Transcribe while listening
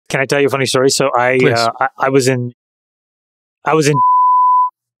Can I tell you a funny story? So I was in,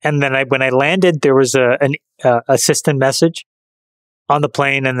 and then when I landed, there was an assistant message on the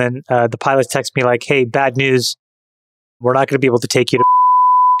plane, and then the pilot texted me like, "Hey, bad news. We're not going to be able to take you to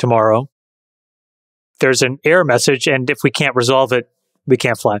tomorrow. There's an error message, and if we can't resolve it, we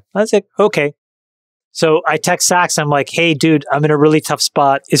can't fly." I was like, okay. So I text Sachs. I'm like, "Hey, dude, I'm in a really tough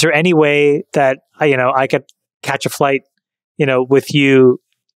spot. Is there any way that I could catch a flight, with you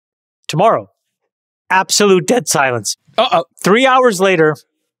tomorrow?" Absolute dead silence. 3 hours later,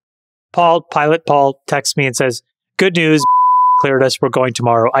 pilot Paul texts me and says, "Good news, cleared us. We're going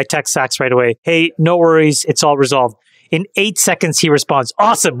tomorrow." I text Sachs right away. "Hey, no worries. It's all resolved." In 8 seconds, he responds,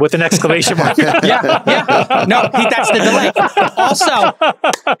 "Awesome," with an exclamation mark. Yeah. No, that's the delay. Also,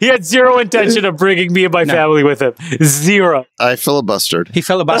 he had zero intention of bringing me and my family with him. Zero. I filibustered. He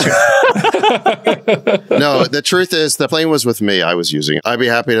filibustered. No, the truth is the plane was with me. I was using it. I'd be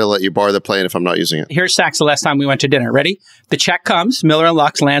happy to let you borrow the plane if I'm not using it. Here's Sachs the last time we went to dinner. Ready? The check comes. Miller and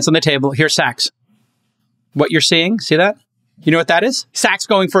Lux lands on the table. Here's Sachs. What you're seeing, see that? You know what that is? Sachs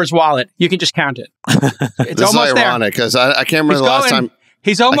going for his wallet. You can just count it. It's this almost is ironic because I can't remember the last time.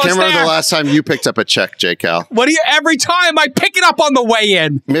 He's almost there. I can't remember the last time you picked up a check, J. Cal. What do you? Every time I pick it up on the way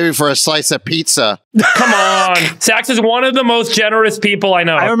in. Maybe for a slice of pizza. Come on. Sachs is one of the most generous people I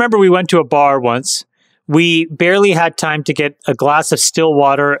know. I remember we went to a bar once. We barely had time to get a glass of still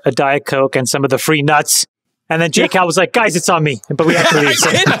water, a Diet Coke, and some of the free nuts. And then J. Cal was like, "Guys, it's on me." But we have to leave.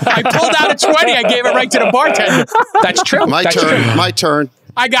 I pulled out a 20. I gave it right to the bartender. That's true. My turn.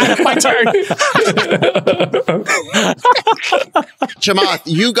 I got it. My turn. Chamath,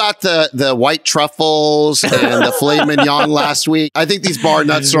 you got the white truffles and the filet mignon last week. I think these bar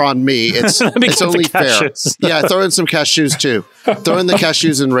nuts are on me. It's only fair. Yeah, throw in some cashews too. Throw in the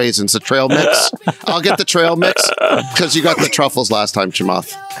cashews and raisins, the trail mix. I'll get the trail mix because you got the truffles last time,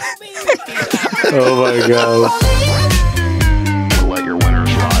 Chamath. Oh my God. Let your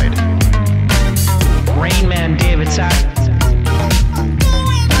winners ride. Rain Man David Sachs.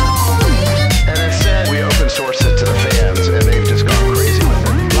 And instead, we open source it to the fans, and they've just gone crazy with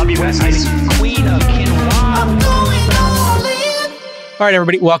it. Love you, Bestie. Queen of Quinoa. All right,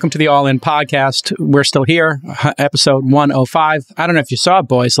 everybody. Welcome to the All In Podcast. We're still here. Episode 105. I don't know if you saw it,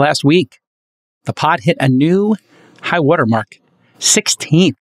 boys. Last week, the pod hit a new high water mark.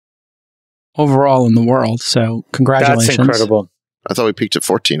 16th. Overall in the world. So congratulations. That's incredible. I thought we peaked at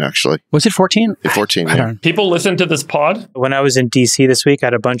 14, actually. Was it 14? 14, yeah. People listen to this pod? When I was in DC this week, I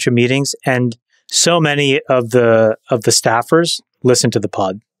had a bunch of meetings, and so many of the staffers listened to the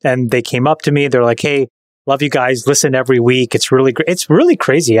pod. And they came up to me. They're like, "Hey, love you guys. Listen every week. It's really great." It's really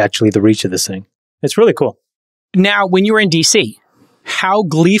crazy, actually, the reach of this thing. It's really cool. Now, when you were in DC, how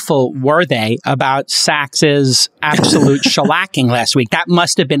gleeful were they about Sachs's absolute shellacking last week? That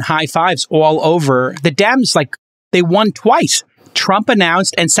must have been high fives all over. The Dems, like, they won twice. Trump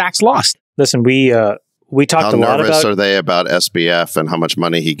announced and Sachs lost. Listen, we talked a lot about... How nervous are they about SBF and how much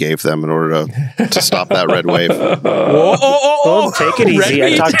money he gave them in order to stop that red wave? Well, take it easy.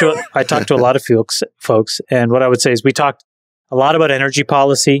 I talked to a lot of folks, and what I would say is we talked a lot about energy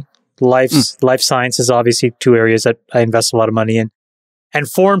policy, life sciences, obviously, two areas that I invest a lot of money in, and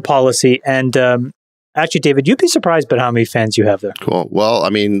foreign policy. And actually, David, you'd be surprised by how many fans you have there. Cool. Well, I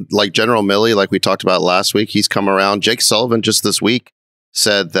mean, like General Milley, like we talked about last week, he's come around. Jake Sullivan just this week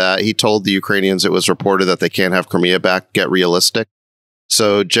said that he told the Ukrainians it was reported that they can't have Crimea back. Get realistic.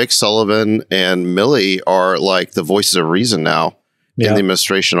 So Jake Sullivan and Milley are like the voices of reason now in the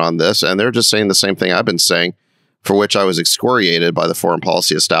administration on this. And they're just saying the same thing I've been saying, for which I was excoriated by the foreign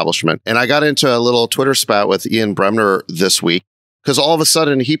policy establishment. And I got into a little Twitter spat with Ian Bremner this week, because all of a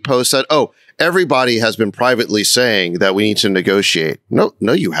sudden he posted, "Oh, everybody has been privately saying that we need to negotiate." No,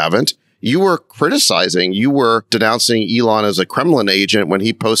 you haven't. You were criticizing, you were denouncing Elon as a Kremlin agent when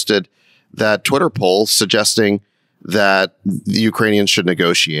he posted that Twitter poll suggesting that the Ukrainians should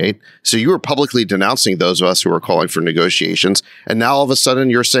negotiate. So you were publicly denouncing those of us who were calling for negotiations. And now all of a sudden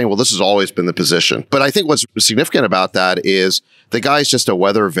you're saying, well, this has always been the position. But I think what's significant about that is the guy's just a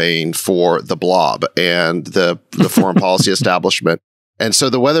weather vane for the blob and the foreign policy establishment. And so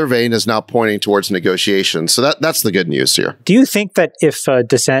the weather vane is now pointing towards negotiations. So that's the good news here. Do you think that if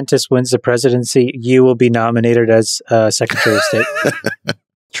DeSantis wins the presidency, you will be nominated as Secretary of State?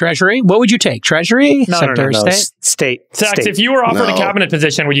 Treasury? What would you take? Treasury? No, Secretary of State? State. Sachs, if you were offered a cabinet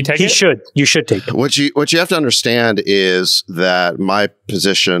position, would you take it? You should take it. What you have to understand is that my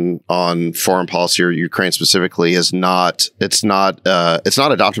position on foreign policy, or Ukraine specifically, is not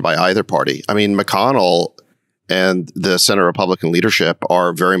adopted by either party. I mean, McConnell and the Senate Republican leadership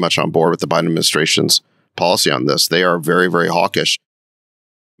are very much on board with the Biden administration's policy on this. They are very, very hawkish.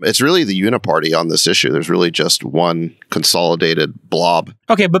 It's really the uniparty on this issue. There's really just one consolidated blob.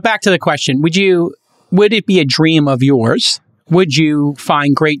 Okay, but back to the question. Would it be a dream of yours? Would you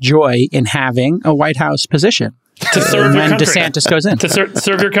find great joy in having a White House position to serve your when country. DeSantis goes in? To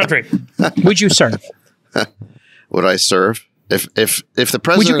serve your country. Would you serve? Would I serve? If the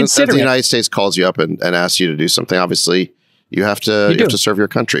president of the United States calls you up and asks you to do something, obviously you have to serve your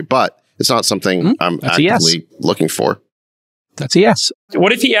country. But it's not something I'm actively looking for. That's a yes.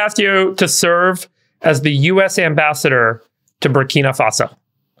 What if he asked you to serve as the U.S. ambassador to Burkina Faso?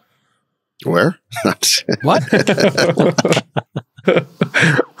 Where? What?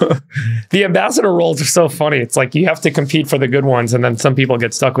 The ambassador roles are so funny. It's like you have to compete for the good ones, and then some people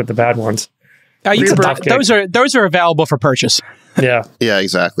get stuck with the bad ones. Those are available for purchase. Yeah. Yeah,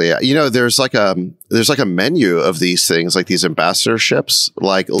 exactly. You know, there's like a menu of these things, like these ambassadorships.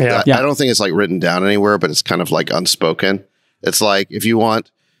 Like, I don't think it's like written down anywhere, but it's kind of like unspoken. It's like, if you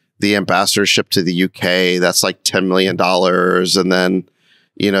want the ambassadorship to the UK, that's like $10 million. And then,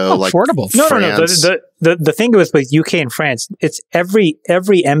 you know, like affordable. No. The thing with UK and France, it's every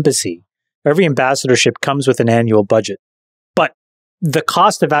embassy, every ambassadorship comes with an annual budget. But the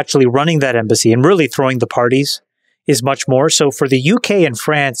cost of actually running that embassy and really throwing the parties is much more. So for the UK and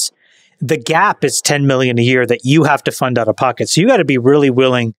France, the gap is $10 million a year that you have to fund out of pocket. So you got to be really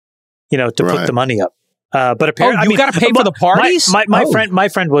willing, to put the money up. But apparently, you got to pay for the parties. My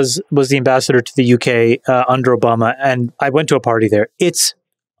friend was the ambassador to the UK under Obama, and I went to a party there. It's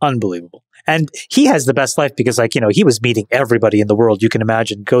unbelievable, and he has the best life because, he was meeting everybody in the world you can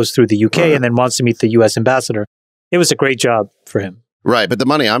imagine. Goes through the UK and then wants to meet the US ambassador. It was a great job for him. Right, but the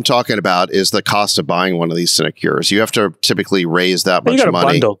money I'm talking about is the cost of buying one of these sinecures. You have to typically raise that much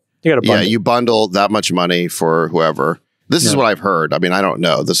money. Bundle. You got to bundle. Yeah, you bundle that much money for whoever. This is what I've heard. I mean, I don't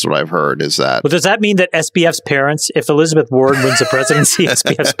know. This is what I've heard is that. Well, does that mean that SBF's parents, if Elizabeth Warren wins the presidency,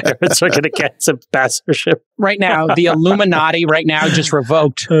 SBF's parents are going to get some ambassadorship? Right now, the Illuminati just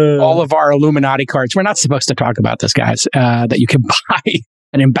revoked all of our Illuminati cards. We're not supposed to talk about this, guys, that you can buy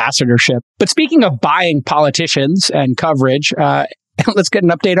an ambassadorship. But speaking of buying politicians and coverage, let's get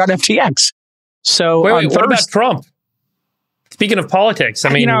an update on FTX. So wait, what about Trump? Speaking of politics, I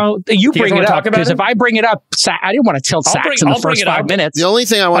mean, you bring it up because if I bring it up, I didn't want to tilt Sachs in the first 5 minutes. The only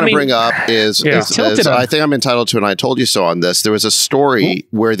thing I want to bring up is I think I'm entitled to, and I told you so on this. There was a story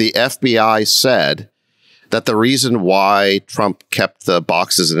where the FBI said that the reason why Trump kept the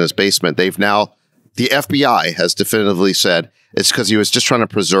boxes in his basement, the FBI has definitively said it's because he was just trying to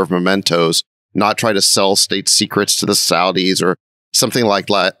preserve mementos, not try to sell state secrets to the Saudis or something like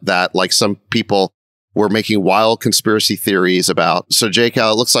that, like some people were making wild conspiracy theories about. So, Jake,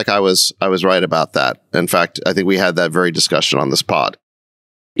 it looks like I was right about that. In fact, I think we had that very discussion on this pod.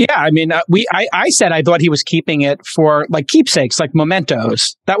 Yeah, I mean, I said I thought he was keeping it for like keepsakes, like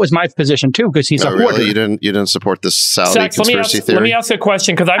mementos. That was my position too, because he's a hoarder. Really? You didn't support this Saudi conspiracy theory? Let me ask a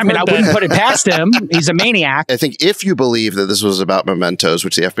question because I wouldn't put it past him. He's a maniac. I think if you believe that this was about mementos,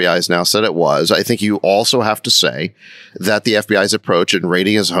 which the FBI has now said it was, I think you also have to say that the FBI's approach in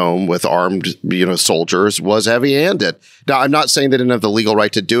raiding his home with armed, soldiers was heavy-handed. Now, I'm not saying they didn't have the legal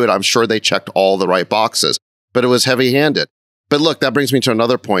right to do it. I'm sure they checked all the right boxes, but it was heavy-handed. But look, that brings me to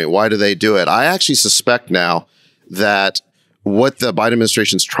another point. Why do they do it? I actually suspect now that what the Biden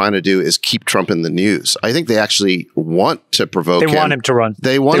administration is trying to do is keep Trump in the news. I think they actually want to provoke him. They want him to run.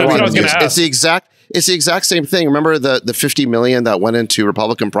 They want him in the news. It's the exact same thing. Remember the $50 million that went into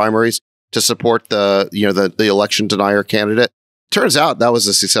Republican primaries to support the election denier candidate? Turns out that was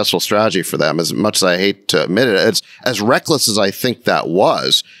a successful strategy for them. As much as I hate to admit it, it's as reckless as I think that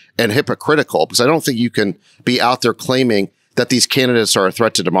was and hypocritical, because I don't think you can be out there claiming that these candidates are a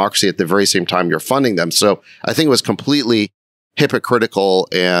threat to democracy at the very same time you're funding them. So I think it was completely hypocritical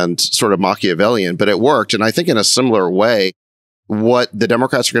and sort of Machiavellian, but it worked. And I think in a similar way, what the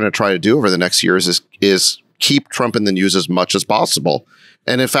Democrats are going to try to do over the next years is keep Trump in the news as much as possible.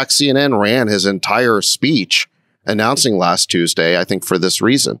 And in fact, CNN ran his entire speech announcing last Tuesday, I think, for this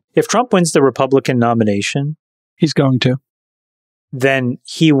reason. If Trump wins the Republican nomination, he's going to, then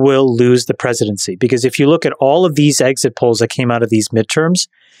he will lose the presidency. Because if you look at all of these exit polls that came out of these midterms,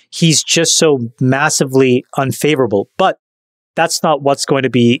 he's just so massively unfavorable. But that's not what's going to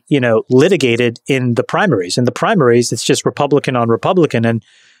be, litigated in the primaries. In the primaries, it's just Republican on Republican. And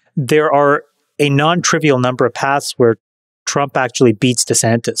there are a non-trivial number of paths where Trump actually beats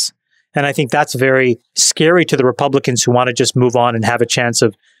DeSantis. And I think that's very scary to the Republicans who want to just move on and have a chance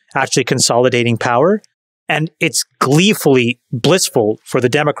of actually consolidating power. And it's gleefully blissful for the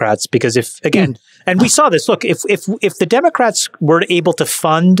Democrats because and we saw this, look, if the Democrats were able to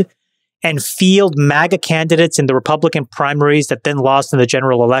fund and field MAGA candidates in the Republican primaries that then lost in the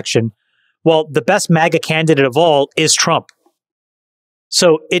general election. Well, the best MAGA candidate of all is Trump.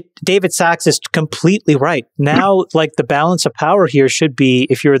 So David Sachs is completely right. Now, like, the balance of power here should be,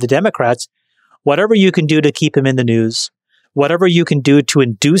 if you're the Democrats, whatever you can do to keep him in the news, whatever you can do to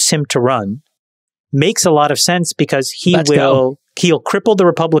induce him to run, makes a lot of sense, because he'll cripple the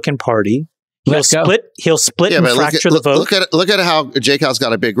Republican Party. He'll split and fracture the vote. Look at how Jake Howe's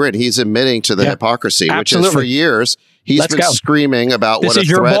got a big win. He's admitting to the hypocrisy, which is, for years he's been screaming about what a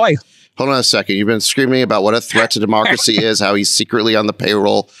threat. Boy. Hold on a second. You've been screaming about what a threat to democracy is, how he's secretly on the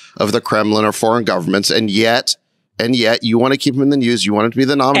payroll of the Kremlin or foreign governments, and yet you want to keep him in the news. You want him to be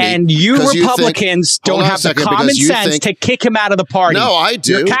the nominee. And you Republicans don't have the common sense to kick him out of the party. No, I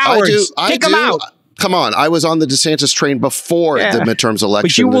do. You're cowards. Kick him out. Come on. I was on the DeSantis train before the midterms election.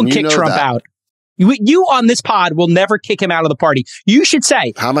 But you will kick Trump out. You on this pod will never kick him out of the party. You should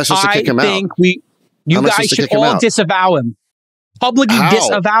say, how am I supposed to kick him out? I think you guys should all disavow him. Publicly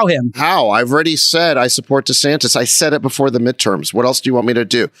disavow him. How? I've already said I support DeSantis. I said it before the midterms. What else do you want me to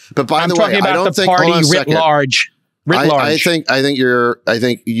do? But by the way, I don't think party writ large. I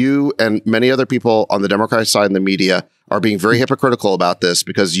think you and many other people on the Democratic side in the media are being very hypocritical about this,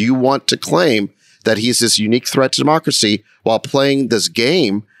 because you want to claim that he's this unique threat to democracy while playing this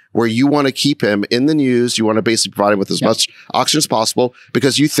game where you want to keep him in the news. You want to basically provide him with as much oxygen as possible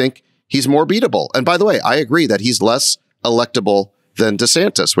because you think he's more beatable. And by the way, I agree that he's less electable than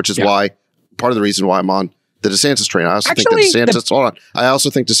DeSantis, which is why part of the reason why I'm on the DeSantis train. I also think that DeSantis, I also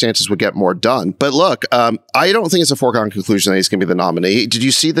think DeSantis would get more done. But look, I don't think it's a foregone conclusion that he's going to be the nominee. Did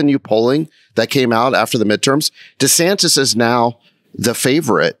you see the new polling that came out after the midterms? DeSantis is now the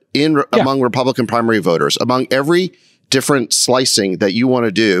favorite among Republican primary voters, among every different slicing that you want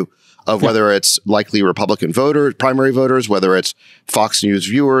to do of whether it's likely Republican voters, primary voters, whether it's Fox News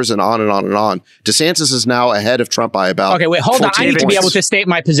viewers, and on and on and on. DeSantis is now ahead of Trump by about Okay, wait, hold on. I need to be able to state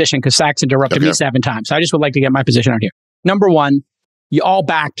my position because Sachs interrupted me 7 times. So I just would like to get my position out here. Number one, you all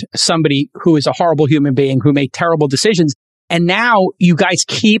backed somebody who is a horrible human being who made terrible decisions. And now you guys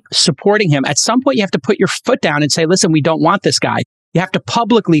keep supporting him. At some point, you have to put your foot down and say, listen, we don't want this guy. You have to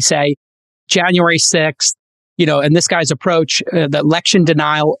publicly say January 6th, and this guy's approach, the election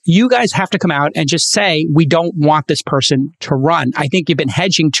denial, you guys have to come out and just say, we don't want this person to run. I think you've been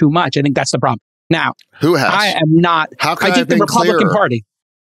hedging too much. I think that's the problem. Now, who has? I am not. How can I think the Republican clearer? Party.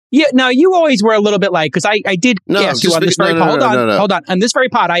 Yeah, no, you always were a little bit like, because I did ask you on this very pod. Hold on. On this very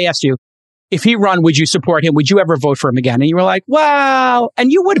pod, I asked you, if he run, would you support him? Would you ever vote for him again? And you were like, well,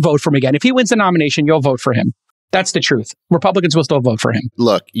 and you would vote for him again. If he wins the nomination, you'll vote for him. That's the truth. Republicans will still vote for him.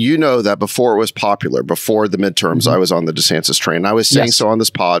 Look, you know that before it was popular, before the midterms, I was on the DeSantis train. I was saying so on this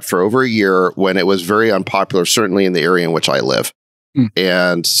pod for over a year when it was very unpopular, certainly in the area in which I live.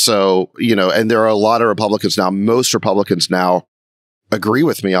 And so, and there are a lot of Republicans now, most Republicans now agree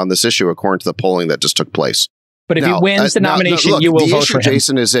with me on this issue, according to the polling that just took place. But if he wins the nomination, you will vote for him. The issue,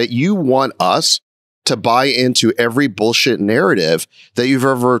 Jason, is that you want us to buy into every bullshit narrative that you've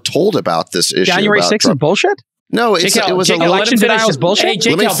ever told about this issue. January 6th is bullshit? No, it was election denial is bullshit. Hey,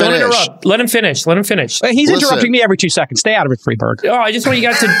 Jake, don't interrupt. Let him finish. He's interrupting me every 2 seconds. Stay out of it, Friedberg. Oh, I just want you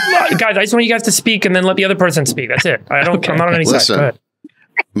guys to I just want you guys to speak and then let the other person speak. That's it. I'm not on any side. Go ahead.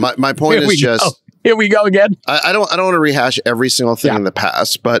 My point is just here we go again. I don't want to rehash every single thing in the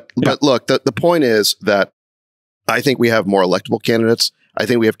past, but look, the point is that I think we have more electable candidates. I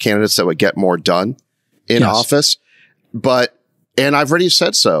think we have candidates that would get more done in office, and I've already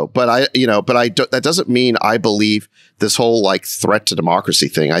said so, but that doesn't mean I believe this whole threat to democracy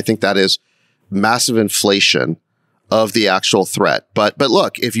thing. I think that is massive inflation of the actual threat. But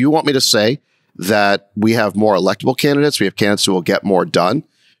look, if you want me to say that we have more electable candidates, we have candidates who will get more done,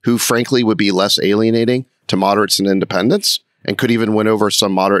 who frankly would be less alienating to moderates and independents, and could even win over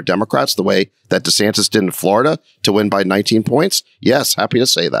some moderate Democrats the way that DeSantis did in Florida to win by 19 points. Yes, happy to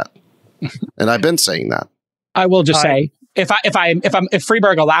say that. And I've been saying that. I will just say, if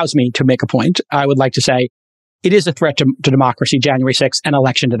Friedberg allows me to make a point, I would like to say it is a threat to democracy, January 6th, and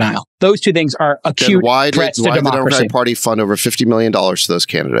election denial. Those two things are acute threats to democracy. Why did the Democratic Party fund over $50 million to those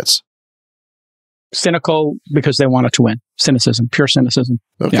candidates? Cynical, because they wanted to win. Cynicism, pure cynicism.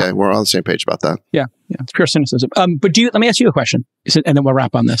 Okay, we're on the same page about that. Yeah, it's pure cynicism. But let me ask you a question, and then we'll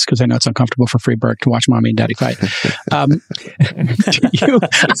wrap on this because I know it's uncomfortable for Friedberg to watch mommy and daddy fight. It's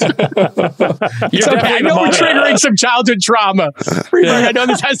okay. I know we're triggering some childhood trauma. Friedberg, I know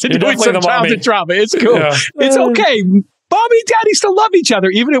this has to do with some childhood trauma. It's cool. Yeah. It's okay. Mommy and daddy still love each other,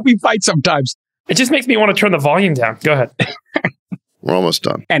 even if we fight sometimes. It just makes me want to turn the volume down. Go ahead. We're almost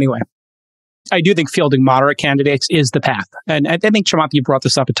done. Anyway. I do think fielding moderate candidates is the path. And I think, Chamath, you brought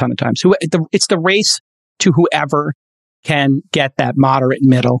this up a ton of times. It's the race to whoever can get that moderate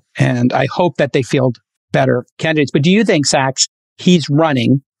middle. And I hope that they field better candidates. But do you think, Sachs, he's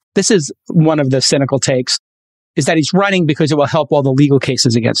running? This is one of the cynical takes, is that he's running because it will help all the legal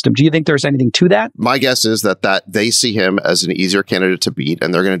cases against him. Do you think there's anything to that? My guess is that they see him as an easier candidate to beat,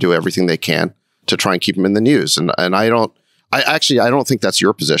 and they're going to do everything they can to try and keep him in the news. And I don't think that's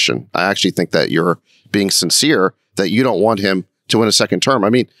your position. I actually think that you're being sincere, that you don't want him to win a second term. I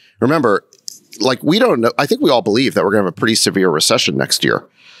mean, remember, like, we don't know. I think we all believe that we're going to have a pretty severe recession next year.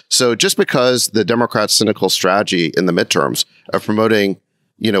 So just because the Democrats' cynical strategy in the midterms of promoting,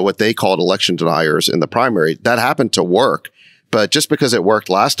 what they called election deniers in the primary, that happened to work. But just because it worked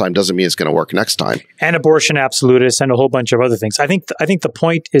last time doesn't mean it's going to work next time. And abortion absolutists and a whole bunch of other things. I think the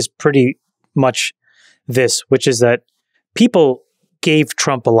point is pretty much this, which is that people gave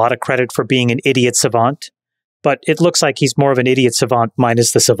Trump a lot of credit for being an idiot savant, but it looks like he's more of an idiot savant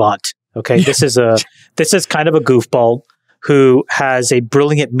minus the savant. Okay, this is kind of a goofball who has a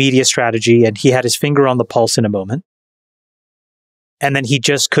brilliant media strategy, and he had his finger on the pulse in a moment. And then he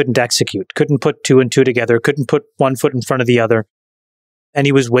just couldn't execute, couldn't put two and two together, couldn't put one foot in front of the other. And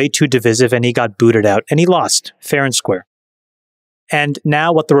he was way too divisive, and he got booted out, and he lost fair and square. And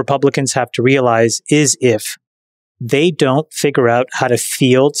now what the Republicans have to realize is if they don't figure out how to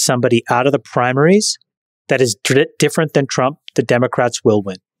field somebody out of the primaries that is different than Trump, the Democrats will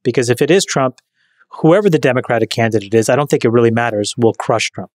win. Because if it is Trump, whoever the Democratic candidate is, I don't think it really matters, will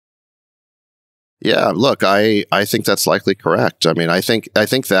crush Trump. Yeah, look, I think that's likely correct. I mean, I think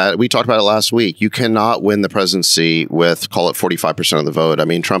that we talked about it last week. You cannot win the presidency with, call it 45% of the vote. I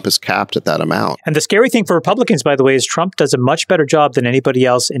mean, Trump is capped at that amount. And the scary thing for Republicans, by the way, is Trump does a much better job than anybody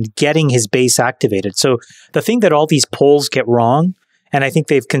else in getting his base activated. So the thing that all these polls get wrong, and I think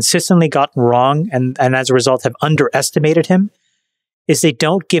they've consistently gotten wrong, and as a result have underestimated him, is they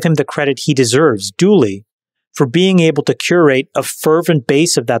don't give him the credit he deserves duly for being able to curate a fervent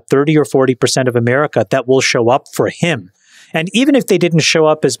base of that 30 or 40% of America that will show up for him. And even if they didn't show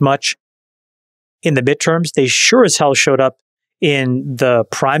up as much in the midterms, they sure as hell showed up in the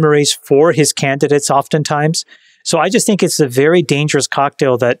primaries for his candidates oftentimes. So I just think it's a very dangerous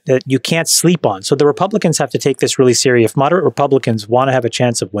cocktail that you can't sleep on. So the Republicans have to take this really serious. If moderate Republicans want to have a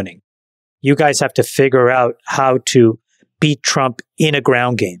chance of winning, you guys have to figure out how to beat Trump in a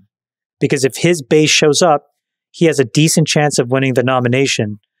ground game. Because if his base shows up, he has a decent chance of winning the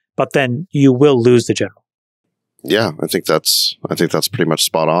nomination, but then you will lose the general. Yeah, I think that's pretty much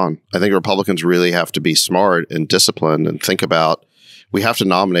spot on. I think Republicans really have to be smart and disciplined and think about, we have to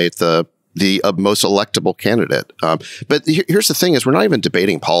nominate the most electable candidate. But here's the thing: is we're not even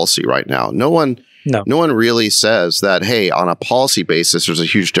debating policy right now. No one really says that, hey, on a policy basis, there's a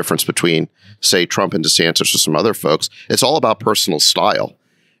huge difference between, say, Trump and DeSantis or some other folks. It's all about personal style.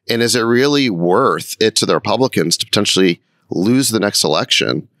 And is it really worth it to the Republicans to potentially lose the next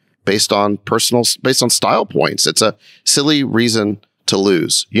election based on style points? It's a silly reason to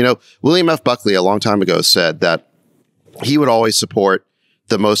lose. William F. Buckley a long time ago said that he would always support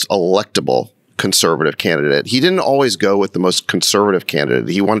the most electable conservative candidate. He didn't always go with the most conservative candidate.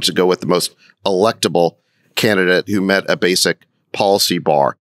 He wanted to go with the most electable candidate who met a basic policy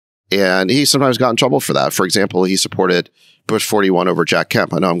bar. And he sometimes got in trouble for that. For example, he supported Bush 41 over Jack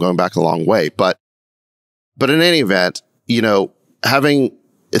Kemp. I know I'm going back a long way, but in any event,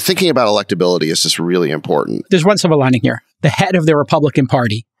 thinking about electability is just really important. There's one silver lining here. The head of the Republican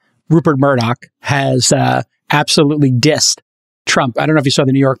Party, Rupert Murdoch, has absolutely dissed Trump. I don't know if you saw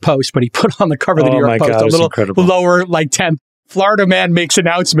the New York Post, but he put on the cover of the New York Post a little incredible. Lower, like 10th. Florida man makes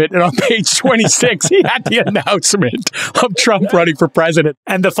announcement, and on page 26, he had the announcement of Trump running for president.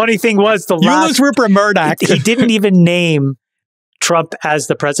 And the funny thing was, you lose Rupert Murdoch. He didn't even name Trump as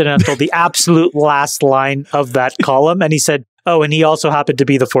the president until the absolute last line of that column. And he said, oh, and he also happened to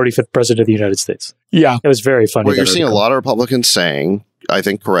be the 45th president of the United States. Yeah. It was very funny. What you're seeing a lot of Republicans saying, I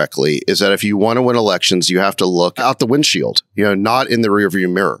think correctly, is that if you want to win elections, you have to look out the windshield, not in the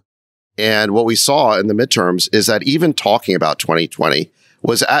rearview mirror. And what we saw in the midterms is that even talking about 2020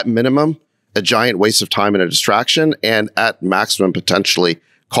 was at minimum a giant waste of time and a distraction, and at maximum potentially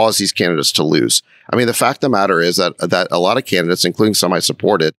cause these candidates to lose. I mean, the fact of the matter is that a lot of candidates, including some I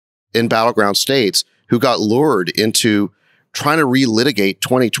supported in battleground states, who got lured into trying to relitigate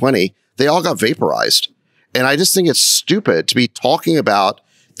 2020, they all got vaporized. And I just think it's stupid to be talking about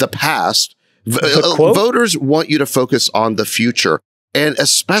the past. Voters want you to focus on the future. And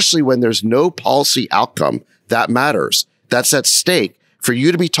especially when there's no policy outcome that matters, that's at stake for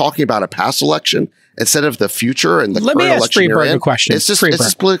you to be talking about a past election instead of the future and the Let me current ask election you're Friedberg in, a question. it's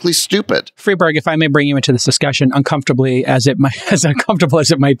just politically stupid. Friedberg, if I may bring you into this discussion uncomfortably as uncomfortable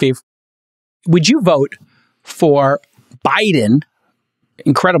as it might be, would you vote for Biden,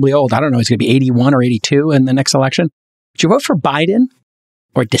 incredibly old, I don't know, he's going to be 81 or 82 in the next election. Would you vote for Biden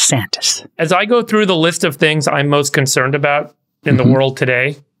or DeSantis? As I go through the list of things I'm most concerned about in the world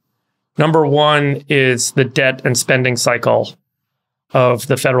today, number one is the debt and spending cycle of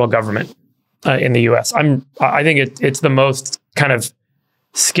the federal government in the U.S. I think it's the most kind of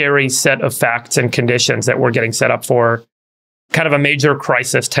scary set of facts and conditions that we're getting set up for kind of a major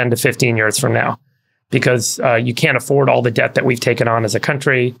crisis 10 to 15 years from now, because you can't afford all the debt that we've taken on as a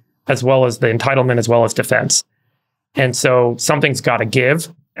country, as well as the entitlement, as well as defense. And so something's got to give.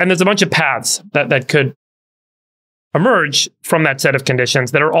 And there's a bunch of paths that could emerge from that set of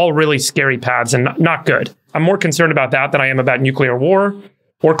conditions that are all really scary paths and not good. I'm more concerned about that than I am about nuclear war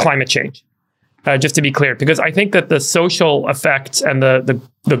or climate change, just to be clear, because I think that the social effects and the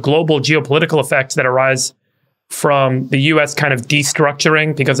global geopolitical effects that arise from the U.S. kind of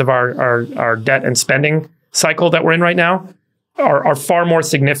destructuring because of our debt and spending cycle that we're in right now are far more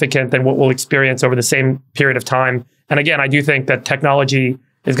significant than what we'll experience over the same period of time. And again, I do think that technology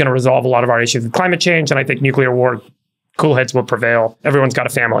is going to resolve a lot of our issues with climate change. And I think nuclear war, cool heads will prevail. Everyone's got a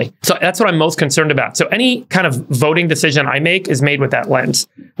family. So that's what I'm most concerned about. So any kind of voting decision I make is made with that lens,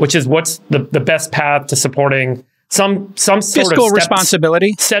 which is what's the best path to supporting some sort fiscal of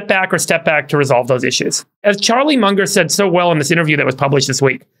responsibility, step back to resolve those issues. As Charlie Munger said so well in this interview that was published this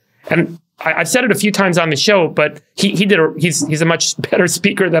week, and I've said it a few times on the show, but he's a much better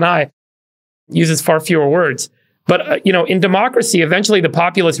speaker than I. Uses far fewer words. But in democracy, eventually the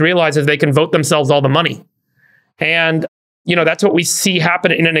populace realizes they can vote themselves all the money. And that's what we see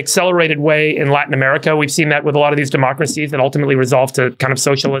happen in an accelerated way in Latin America. We've seen that with a lot of these democracies that ultimately resolve to kind of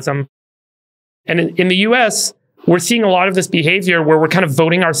socialism. And in the US, we're seeing a lot of this behavior where we're kind of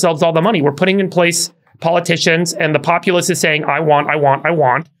voting ourselves all the money. We're putting in place politicians and the populace is saying, I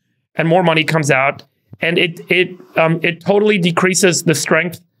want, and more money comes out. And it totally decreases the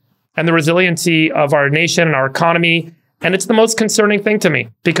strength and the resiliency of our nation and our economy. And it's the most concerning thing to me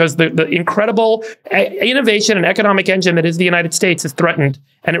because the incredible innovation and economic engine that is the United States is threatened.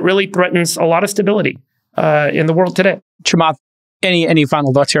 And it really threatens a lot of stability in the world today. Chamath, any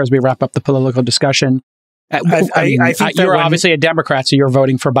final thoughts here as we wrap up the political discussion? I think you're obviously a Democrat, so you're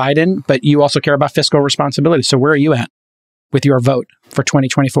voting for Biden, but you also care about fiscal responsibility. So where are you at with your vote for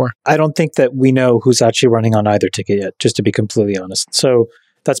 2024? I don't think that we know who's actually running on either ticket yet, just to be completely honest. So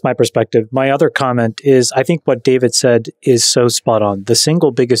that's my perspective. My other comment is I think what David said is so spot on. The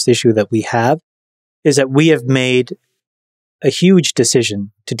single biggest issue that we have is that we have made a huge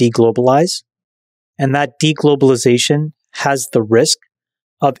decision to deglobalize, and that deglobalization has the risk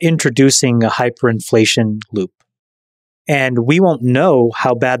of introducing a hyperinflation loop. And we won't know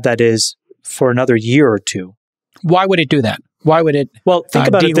how bad that is for another year or two. Why would it do that? Why would it? Well, think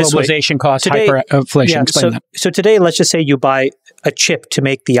about it this way. Deglobalization cause hyperinflation. Yeah, Explain that. So today, let's just say you buy a chip to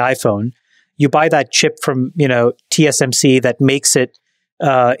make the iPhone. You buy that chip from TSMC that makes it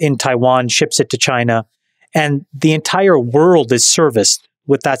in Taiwan, ships it to China, and the entire world is serviced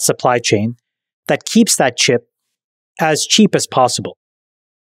with that supply chain that keeps that chip as cheap as possible.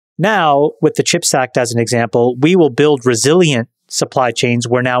 Now, with the CHIPS Act as an example, we will build resilient supply chains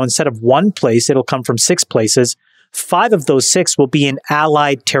where now instead of one place, it'll come from 6 places. 5 of those 6 will be in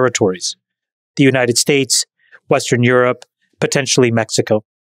allied territories. The United States, Western Europe, potentially Mexico.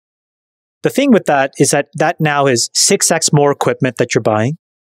 The thing with that is that now is 6x more equipment that you're buying,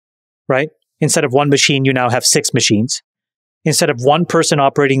 right? Instead of one machine, you now have 6 machines. Instead of one person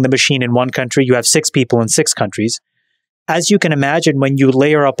operating the machine in one country, you have 6 people in 6 countries. As you can imagine, when you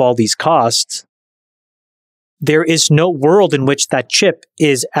layer up all these costs, there is no world in which that chip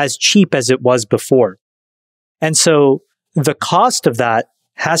is as cheap as it was before. And so the cost of that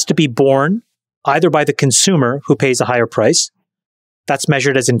has to be borne either by the consumer who pays a higher price, that's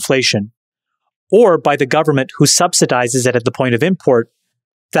measured as inflation, or by the government who subsidizes it at the point of import,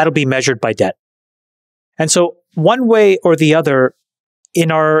 that'll be measured by debt. And so one way or the other,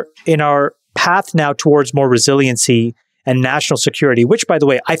 in our path now towards more resiliency and national security, which, by the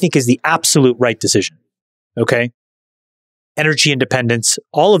way, I think is the absolute right decision, okay? Energy independence,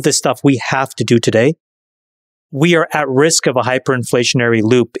 all of this stuff we have to do today. We are at risk of a hyperinflationary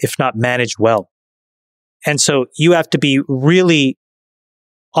loop if not managed well. And so you have to be really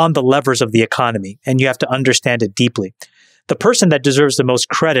on the levers of the economy, and you have to understand it deeply. The person that deserves the most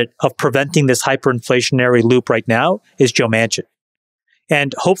credit of preventing this hyperinflationary loop right now is Joe Manchin.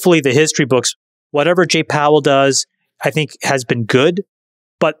 And hopefully the history books, whatever Jay Powell does, I think has been good.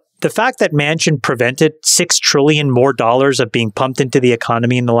 But the fact that Manchin prevented $6 trillion more dollars of being pumped into the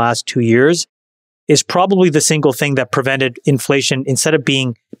economy in the last 2 years is probably the single thing that prevented inflation, instead of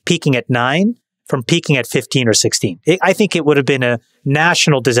peaking at 9, from peaking at 15 or 16. I think it would have been a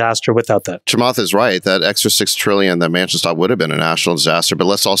national disaster without that. Chamath is right. That extra $6 trillion that Manchin stopped would have been a national disaster. But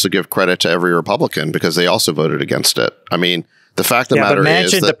let's also give credit to every Republican because they also voted against it. I mean, the fact of the matter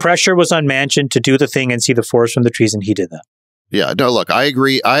is that the pressure was on Manchin to do the thing and see the forest from the trees, and he did that. Yeah, no, look, I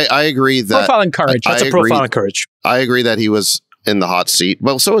agree. I agree that profile and courage. That's a profile and courage. I agree that he was in the hot seat.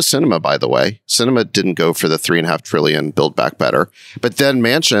 Well, so was Sinema, by the way. Sinema didn't go for the $3.5 trillion Build Back Better, but then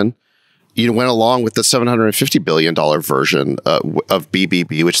Manchin, went along with the $750 billion version of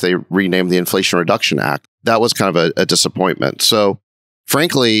BBB, which they renamed the Inflation Reduction Act. That was kind of a disappointment. So,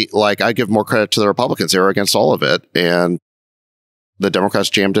 frankly, I give more credit to the Republicans. They were against all of it, and the Democrats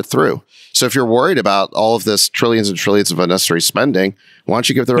jammed it through. So if you're worried about all of this trillions and trillions of unnecessary spending, why don't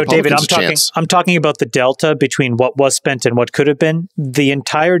you give the Republicans a chance? I'm talking about the delta between what was spent and what could have been. The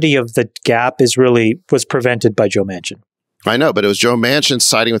entirety of the gap was prevented by Joe Manchin. I know, but it was Joe Manchin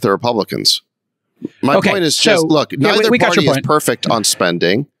siding with the Republicans. My point is just, look, neither party is perfect on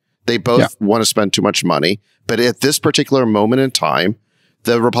spending. They both want to spend too much money. But at this particular moment in time,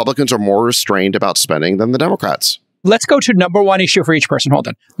 the Republicans are more restrained about spending than the Democrats. Let's go to number one issue for each person. Hold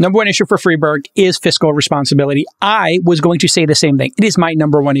on. Number one issue for Friedberg is fiscal responsibility. I was going to say the same thing. It is my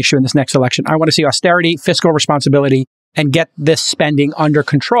number one issue in this next election. I want to see austerity, fiscal responsibility, and get this spending under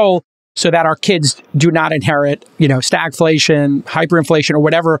control so that our kids do not inherit, stagflation, hyperinflation, or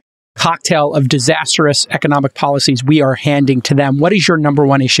whatever cocktail of disastrous economic policies we are handing to them. What is your number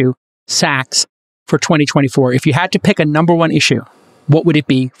one issue, Sachs, for 2024? If you had to pick a number one issue, what would it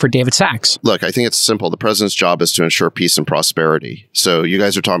be for David Sachs? Look, I think it's simple. The president's job is to ensure peace and prosperity. So you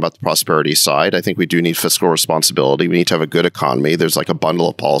guys are talking about the prosperity side. I think we do need fiscal responsibility. We need to have a good economy. There's a bundle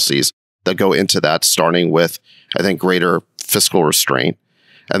of policies that go into that, starting with, I think, greater fiscal restraint.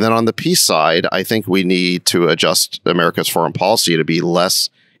 And then on the peace side, I think we need to adjust America's foreign policy to be less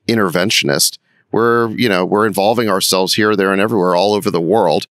interventionist. We're involving ourselves here, there, and everywhere, all over the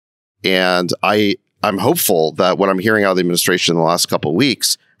world. And I'm hopeful that what I'm hearing out of the administration in the last couple of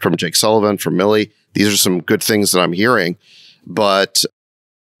weeks from Jake Sullivan, from Milley, these are some good things that I'm hearing. But,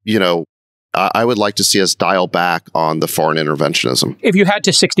 I would like to see us dial back on the foreign interventionism. If you had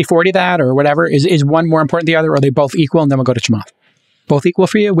to 60-40 that or whatever, is one more important than the other? Or are they both equal? And then we'll go to Chamath. Both equal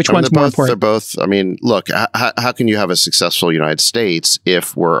for you? Which one's more important? They're both. Look, how can you have a successful United States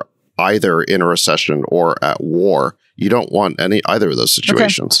if we're either in a recession or at war? You don't want either of those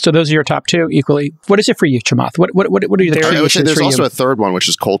situations. Okay. So those are your top two equally. What is it for you, Chamath? What are the key issues for you? There's also a third one, which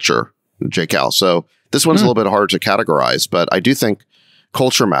is culture, JCal. So this one's a little bit harder to categorize, but I do think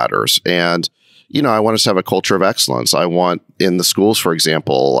culture matters. And, I want us to have a culture of excellence. I want in the schools, for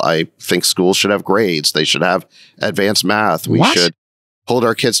example, I think schools should have grades. They should have advanced math. We should hold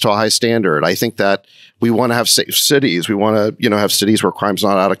our kids to a high standard. I think that we want to have safe cities. We want to, have cities where crime's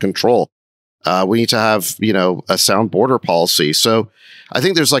not out of control. We need to have, a sound border policy. So I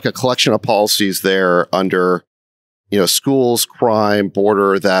think there's a collection of policies there under, schools, crime,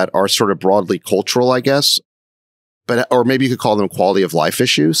 border that are sort of broadly cultural, I guess. Or maybe you could call them quality of life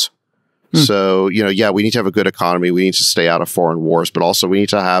issues. So, we need to have a good economy. We need to stay out of foreign wars, but also we need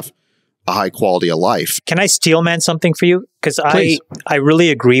to have a high quality of life. Can I steel man something for you? Because I really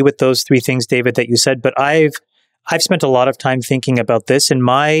agree with those three things, David, that you said, but I've spent a lot of time thinking about this, and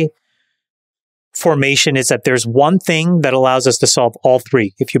my formation is that there's one thing that allows us to solve all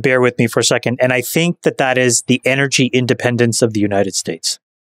three, if you bear with me for a second. And I think that is the energy independence of the United States.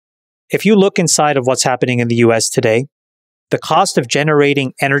 If you look inside of what's happening in the US today, the cost of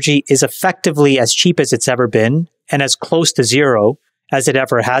generating energy is effectively as cheap as it's ever been and as close to zero as it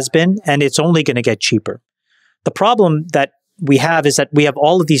ever has been, and it's only going to get cheaper. The problem that we have is that we have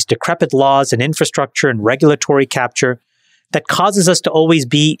all of these decrepit laws and infrastructure and regulatory capture that causes us to always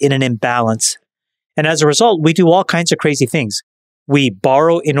be in an imbalance. And as a result, we do all kinds of crazy things. We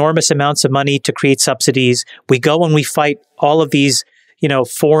borrow enormous amounts of money to create subsidies. We go and we fight all of these,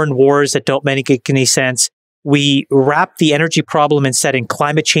 foreign wars that don't make any sense. We wrap the energy problem in setting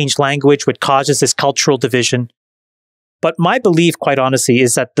climate change language, which causes this cultural division. But my belief, quite honestly,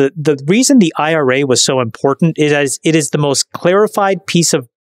 is that the reason the IRA was so important is as it is the most clarified piece of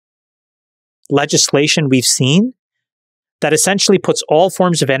legislation we've seen that essentially puts all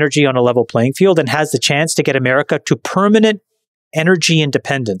forms of energy on a level playing field and has the chance to get America to permanent energy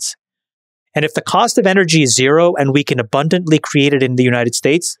independence. And if the cost of energy is zero and we can abundantly create it in the United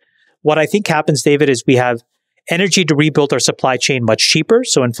States, what I think happens, David, is we have energy to rebuild our supply chain much cheaper,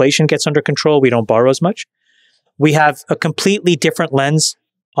 so inflation gets under control, we don't borrow as much. We have a completely different lens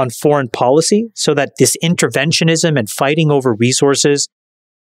on foreign policy so that this interventionism and fighting over resources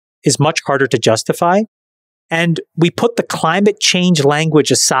is much harder to justify. And we put the climate change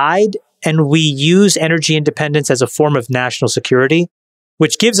language aside and we use energy independence as a form of national security,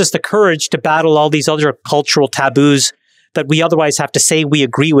 which gives us the courage to battle all these other cultural taboos that we otherwise have to say we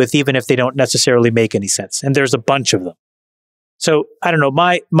agree with, even if they don't necessarily make any sense. And there's a bunch of them. So I don't know.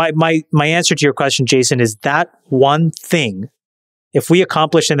 My answer to your question, Jason, is that one thing, if we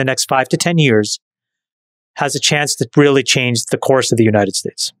accomplish in the next 5 to 10 years, has a chance to really change the course of the United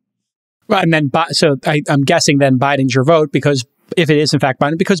States. Well, and then, so I'm guessing then Biden's your vote, because if it is in fact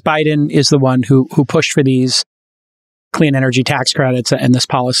Biden, because Biden is the one who pushed for these clean energy tax credits and this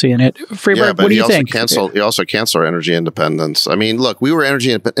policy in it. Friedberg, what do you think? He also canceled our energy independence. I mean, look, we were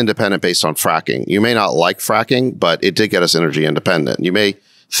energy independent based on fracking. You may not like fracking, but it did get us energy independent. You may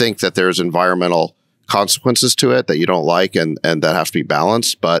think that there's environmental consequences to it that you don't like and that have to be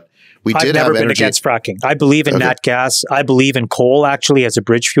balanced, but I've never been against fracking. I believe in nat gas. I believe in coal actually as a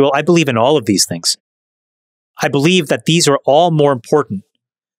bridge fuel. I believe in all of these things. I believe that these are all more important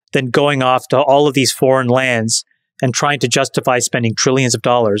than going off to all of these foreign lands and trying to justify spending trillions of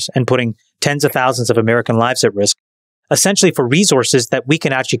dollars and putting tens of thousands of American lives at risk, essentially for resources that we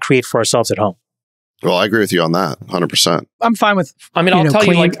can actually create for ourselves at home. Well, I agree with you on that, 100%. I'm fine with, I'll tell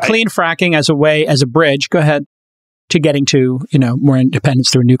you, clean fracking as a bridge. Go ahead to getting to, more independence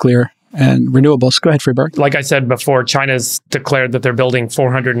through nuclear and renewables. Go ahead, Friedberg. Like I said before, China's declared that they're building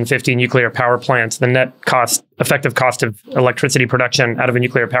 450 nuclear power plants. The net effective cost of electricity production out of a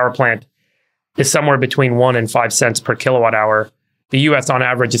nuclear power plant is somewhere between 1 and 5 cents per kilowatt hour. The U.S. on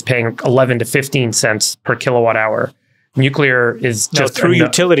average is paying 11 to 15 cents per kilowatt hour. Nuclear is just through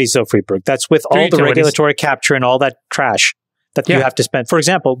utilities, though, Friedberg. That's with all the regulatory capture and all that trash that you have to spend. For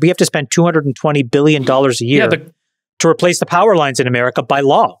example, we have to spend $220 billion a year to replace the power lines in America by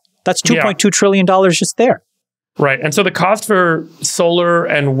law. That's $2.2 trillion just there. Right. And so the cost for solar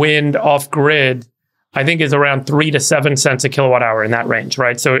and wind off grid, I think, is around 3 to 7 cents a kilowatt hour, in that range,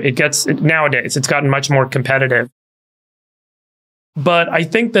 right? So nowadays, it's gotten much more competitive. But I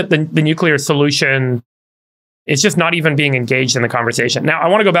think that the nuclear solution is just not even being engaged in the conversation. Now, I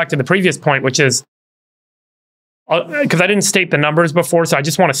want to go back to the previous point, which is, because I didn't state the numbers before, so I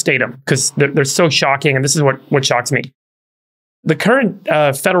just want to state them, because they're so shocking, and this is what shocks me. The current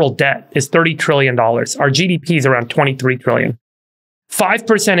federal debt is $30 trillion. Our GDP is around $23 trillion.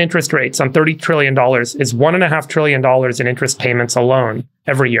 5% interest rates on $30 trillion is $1.5 trillion in interest payments alone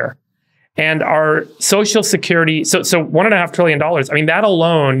every year. And our Social Security, so $1.5 trillion, I mean, that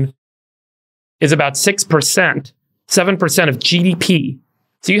alone is about 6%, 7% of GDP.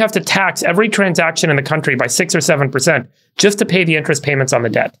 So you have to tax every transaction in the country by 6 or 7% just to pay the interest payments on the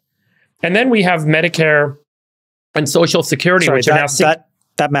debt. And then we have Medicare and Social Security, which are now...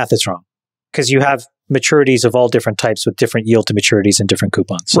 That math is wrong, because you have maturities of all different types with different yield to maturities and different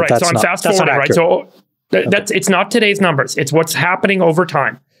coupons. So right. So I'm fast forwarding, right? So it's not today's numbers. It's what's happening over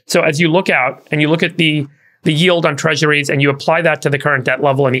time. So as you look out and you look at the yield on treasuries and you apply that to the current debt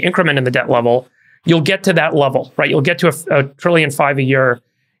level and the increment in the debt level, you'll get to that level, right? You'll get to $1.5 trillion a year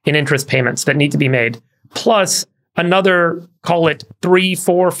in interest payments that need to be made, plus another, call it $3,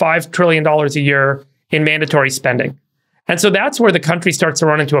 $4, $5 trillion a year in mandatory spending. And so that's where the country starts to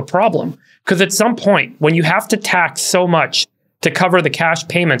run into a problem. Because at some point, when you have to tax so much to cover the cash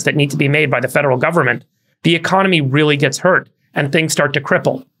payments that need to be made by the federal government, the economy really gets hurt and things start to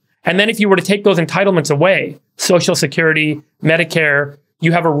cripple. And then if you were to take those entitlements away, Social Security, Medicare,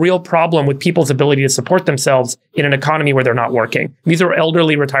 you have a real problem with people's ability to support themselves in an economy where they're not working. These are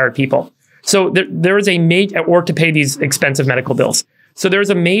elderly retired people. So there is a major, or to pay these expensive medical bills. So there's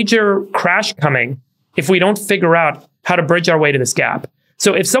a major crash coming if we don't figure out how to bridge our way to this gap.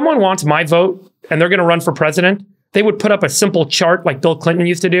 So if someone wants my vote and they're going to run for president, they would put up a simple chart like Bill Clinton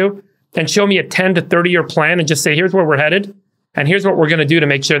used to do and show me a 10 to 30-year plan and just say, here's where we're headed and here's what we're going to do to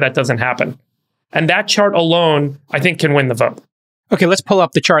make sure that doesn't happen. And that chart alone, I think, can win the vote. Okay, let's pull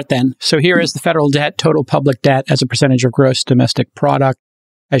up the chart then. So here is the federal debt, total public debt as a percentage of gross domestic product.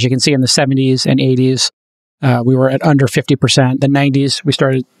 As you can see in the 70s and 80s, we were at under 50%. The 90s, we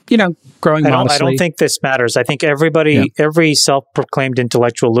started, growing modestly. I don't think this matters. I think every self-proclaimed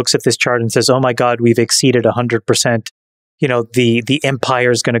intellectual looks at this chart and says, oh my God, we've exceeded 100%. The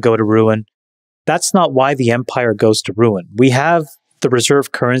empire is going to go to ruin. That's not why the empire goes to ruin. We have the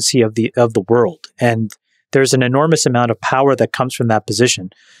reserve currency of the world, and there's an enormous amount of power that comes from that position.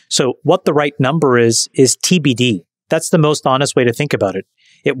 So what the right number is TBD. That's the most honest way to think about it.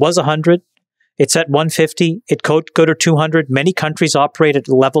 It was 100. It's at 150. It could go to 200. Many countries operate at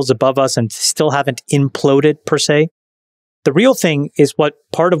levels above us and still haven't imploded per se. The real thing is what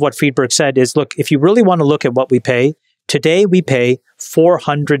part of what Friedberg said is, look, if you really want to look at what we pay, today we pay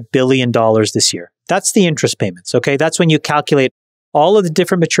 $400 billion this year. That's the interest payments, okay? That's when you calculate all of the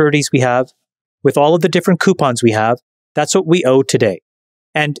different maturities we have with all of the different coupons we have. That's what we owe today.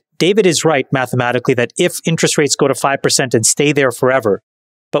 And David is right mathematically that if interest rates go to 5% and stay there forever,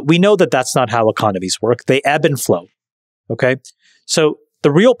 but we know that that's not how economies work. They ebb and flow, okay? So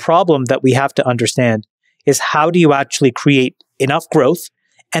the real problem that we have to understand is how do you actually create enough growth?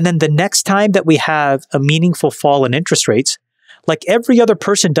 And then the next time that we have a meaningful fall in interest rates, like every other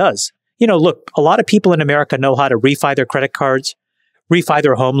person does, look, a lot of people in America know how to refi their credit cards, refi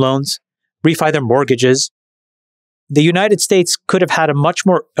their home loans, refi their mortgages. The United States could have had a much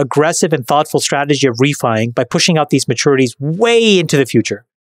more aggressive and thoughtful strategy of refining by pushing out these maturities way into the future.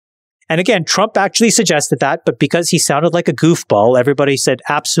 And again, Trump actually suggested that, but because he sounded like a goofball, everybody said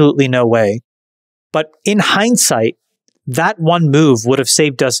absolutely no way. But in hindsight, that one move would have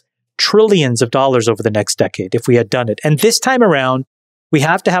saved us trillions of dollars over the next decade if we had done it. And this time around, we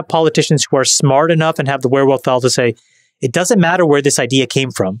have to have politicians who are smart enough and have the wherewithal to say, it doesn't matter where this idea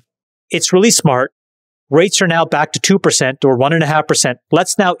came from. It's really smart. Rates are now back to 2% or 1.5%.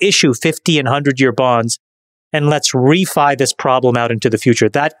 Let's now issue 50 and 100-year bonds and let's refi this problem out into the future.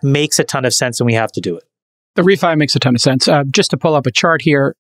 That makes a ton of sense and we have to do it. The refi makes a ton of sense. Just to pull up a chart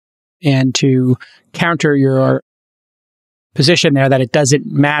here and to counter your position there that it doesn't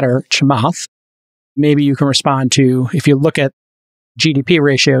matter, Chamath, maybe you can respond to, if you look at GDP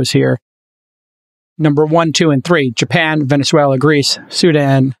ratios here, number 1, 2, and 3, Japan, Venezuela, Greece,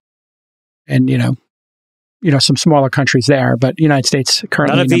 Sudan, and, some smaller countries there, but United States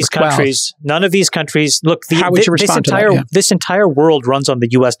currently none of these countries, look, how would you respond to that? Yeah. This entire world runs on the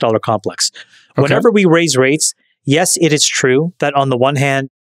US dollar complex. Okay. Whenever we raise rates, yes, it is true that on the one hand,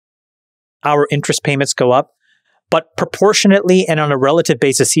 our interest payments go up, but proportionately and on a relative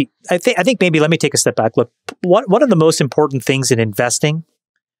basis, I think maybe let me take a step back. Look, one of the most important things in investing,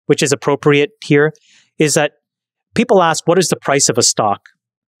 which is appropriate here, is that people ask, what is the price of a stock?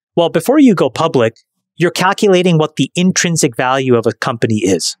 Well, before you go public, you're calculating what the intrinsic value of a company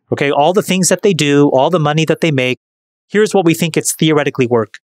is. Okay, all the things that they do, all the money that they make, here's what we think it's theoretically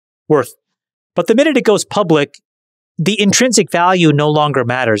worth. But the minute it goes public, the intrinsic value no longer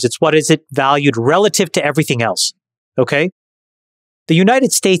matters. It's what is it valued relative to everything else. Okay? The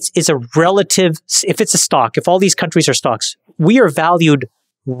United States is a relative, if it's a stock, if all these countries are stocks, we are valued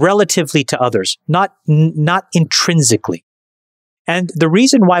relatively to others, not intrinsically. And the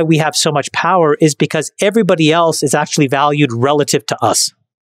reason why we have so much power is because everybody else is actually valued relative to us.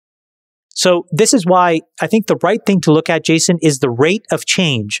 So this is why I think the right thing to look at, Jason, is the rate of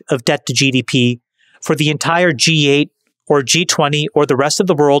change of debt to GDP for the entire G8 or G20 or the rest of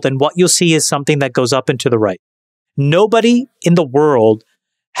the world. And what you'll see is something that goes up and to the right. Nobody in the world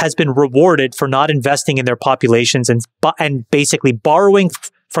has been rewarded for not investing in their populations and basically borrowing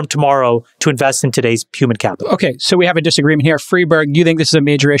from tomorrow to invest in today's human capital. Okay, so we have a disagreement here. Friedberg, you think this is a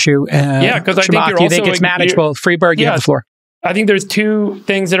major issue? Yeah, because I think you think it's manageable. Friedberg, you have the floor. I think there's two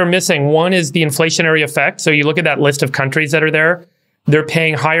things that are missing. One is the inflationary effect. So you look at that list of countries that are there, they're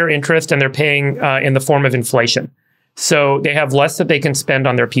paying higher interest and they're paying in the form of inflation. So they have less that they can spend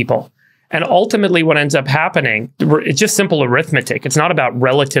on their people. And ultimately what ends up happening, it's just simple arithmetic. It's not about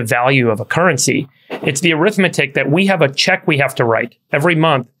relative value of a currency. It's the arithmetic that we have a check we have to write every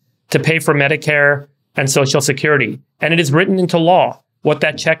month to pay for Medicare and Social Security. And it is written into law what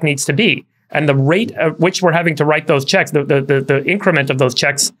that check needs to be. And the rate at which we're having to write those checks, the increment of those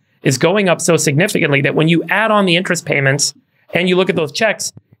checks is going up so significantly that when you add on the interest payments and you look at those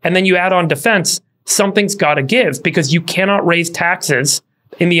checks and then you add on defense, something's got to give because you cannot raise taxes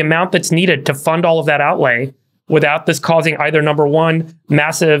in the amount that's needed to fund all of that outlay without this causing either, number one,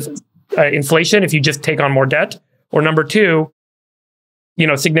 massive inflation if you just take on more debt, or number two,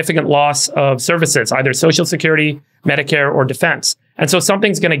 significant loss of services, either Social Security, Medicare, or defense. And so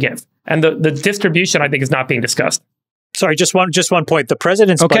something's going to give. And the distribution, I think, is not being discussed. Sorry, just one point. The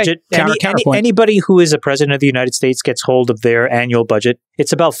president's budget, anybody who is a president of the United States gets hold of their annual budget.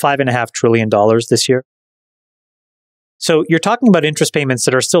 It's about $5.5 trillion this year. So you're talking about interest payments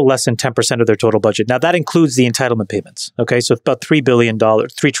that are still less than 10% of their total budget. Now that includes the entitlement payments. Okay, so it's about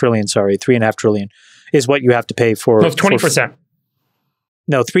 $3.5 trillion is what you have to pay for. No, it's 20%.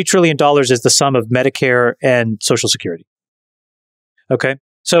 No, $3 trillion is the sum of Medicare and Social Security. Okay,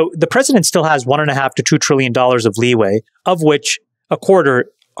 so the president still has $1.5 to $2 trillion of leeway, of which a quarter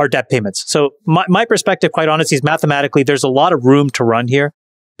are debt payments. So my perspective, quite honestly, is mathematically there's a lot of room to run here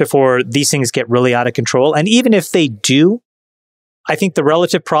before these things get really out of control. And even if they do, I think the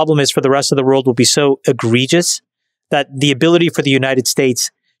relative problem is for the rest of the world will be so egregious that the ability for the United States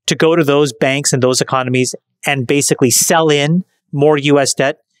to go to those banks and those economies and basically sell in more U.S.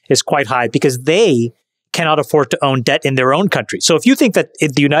 debt is quite high because they cannot afford to own debt in their own country. So if you think that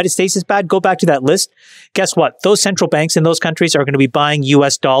the United States is bad, go back to that list. Guess what? Those central banks in those countries are going to be buying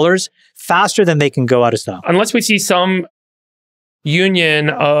U.S. dollars faster than they can go out of style. Unless we see some union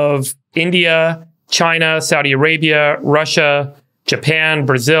of India, China, Saudi Arabia, Russia, Japan,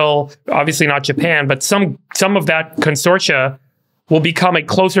 Brazil, obviously not Japan, but some of that consortia will become a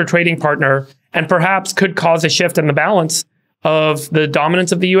closer trading partner and perhaps could cause a shift in the balance of the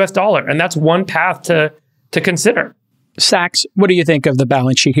dominance of the US dollar. And that's one path to consider. Sachs, what do you think of the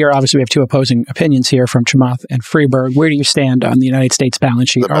balance sheet here? Obviously, we have two opposing opinions here from Chamath and Friedberg. Where do you stand on the United States balance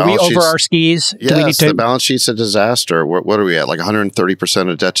sheet? Are we over our skis? Yes, the balance sheet's a disaster. What are we at? Like 130%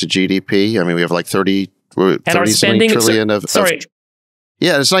 of debt to GDP? I mean, we have like 30 something trillion of...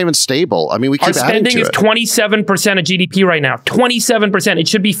 Yeah, it's not even stable. I mean, we keep adding to it. Our spending is 27% of GDP right now. 27%. It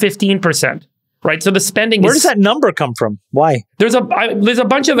should be 15%. Right, so the spending. Where does that number come from? Why? There's a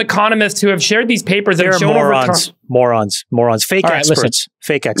bunch of economists who have shared these papers that They're shown morons, fake experts,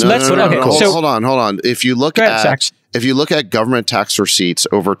 fake experts. Hold on. If you look at government tax receipts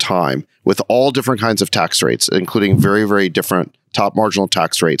over time with all different kinds of tax rates, including very, very different top marginal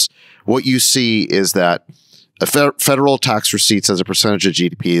tax rates, what you see is that federal tax receipts as a percentage of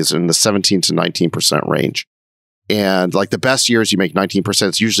GDP is in the 17 to 19% range. And like the best years, you make 19%.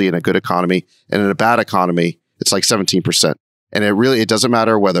 It's usually in a good economy. And in a bad economy, it's like 17%. And it doesn't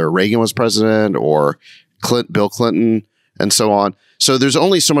matter whether Reagan was president or Bill Clinton and so on. So there's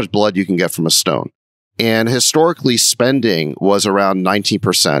only so much blood you can get from a stone. And historically, spending was around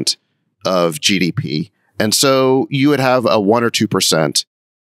 19% of GDP. And so you would have a 1 or 2%,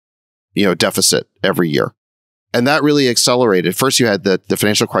 deficit every year. And that really accelerated. First, you had the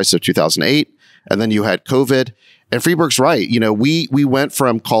financial crisis of 2008, and then you had COVID. And Friedberg's right. We went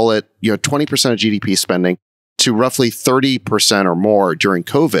from, call it, 20% of GDP spending to roughly 30% or more during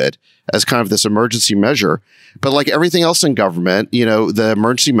COVID as kind of this emergency measure. But like everything else in government, the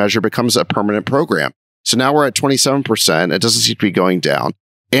emergency measure becomes a permanent program. So now we're at 27%. It doesn't seem to be going down.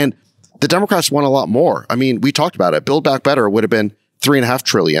 And the Democrats want a lot more. I mean, we talked about it. Build Back Better would have been $3.5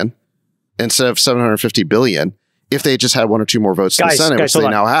 trillion instead of $750 billion if they just had 1 or 2 more votes in the Senate, which they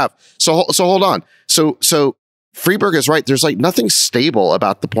now have. So hold on. So Friedberg is right. There's like nothing stable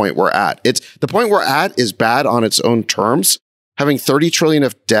about the point we're at. The point we're at is bad on its own terms. Having 30 trillion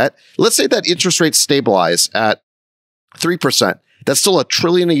of debt. Let's say that interest rates stabilize at 3%. That's still $1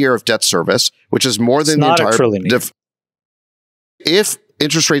 trillion a year of debt service, which is more than the entire trillion. If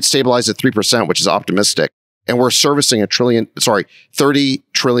interest rates stabilize at 3%, which is optimistic, and we're servicing 30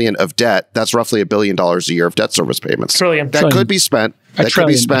 trillion of debt, that's roughly $1 billion a year of debt service payments. That could be spent.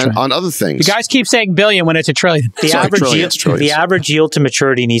 On other things. You guys keep saying billion when it's a trillion. The average yield to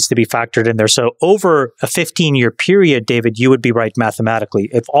maturity needs to be factored in there. So over a 15-year period, David, you would be right mathematically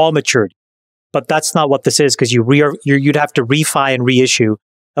if all matured. But that's not what this is because you'd have to refi and reissue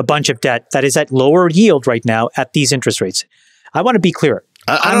a bunch of debt that is at lower yield right now at these interest rates. I want to be clear.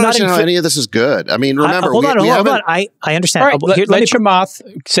 I don't understand how any of this is good. I mean, remember, hold on. I understand. Right, let Chamath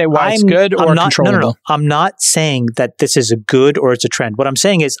say why it's good or controllable. No. I'm not saying that this is a good or it's a trend. What I'm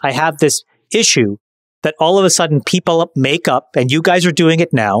saying is I have this issue that all of a sudden people make up, and you guys are doing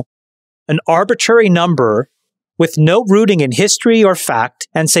it now, an arbitrary number with no rooting in history or fact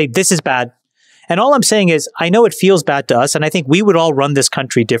and say this is bad. And all I'm saying is I know it feels bad to us, and I think we would all run this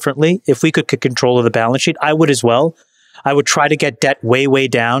country differently if we could get control of the balance sheet. I would as well. I would try to get debt way, way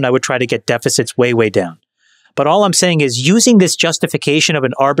down. I would try to get deficits way, way down. But all I'm saying is using this justification of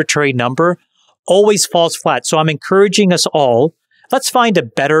an arbitrary number always falls flat. So I'm encouraging us all, let's find a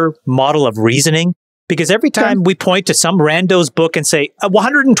better model of reasoning, because every time we point to some rando's book and say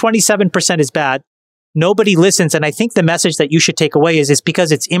 127% is bad, nobody listens. And I think the message that you should take away is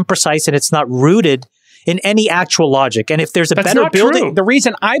because it's imprecise and it's not rooted in any actual logic. And if there's a better building... The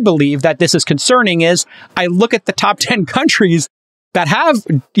reason I believe that this is concerning is I look at the top 10 countries that have,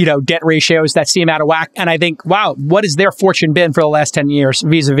 debt ratios that seem out of whack. And I think, wow, what has their fortune been for the last 10 years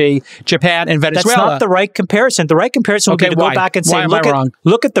vis-a-vis Japan and Venezuela? That's not the right comparison. The right comparison would be to go back and say,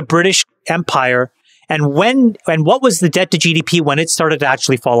 look at the British Empire and what was the debt to GDP when it started to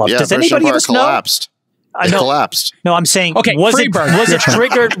actually fall off? Yeah, Does anybody of us collapsed. It collapsed. No, I'm saying, was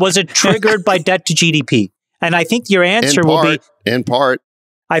it triggered by debt to GDP? And I think your answer will be in part.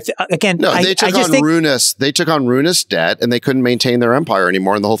 They took on ruinous debt, and they couldn't maintain their empire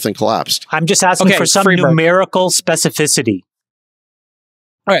anymore, and the whole thing collapsed. I'm just asking for some numerical specificity.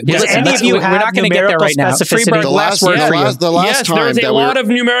 All right, Does listen, any of you we're have not going to get there numerical right now. specificity? Friedberg, last word for you. The last Yes, time there is a that lot of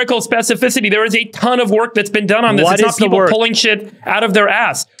numerical specificity. There is a ton of work that's been done on this. What It's is not the people work? pulling shit out of their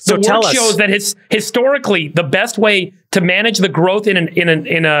ass. So The tell work us. shows that historically the best way to manage the growth in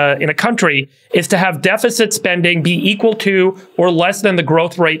a country is to have deficit spending be equal to or less than the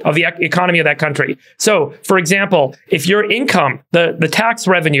growth rate of the economy of that country. So, for example, if your income, the tax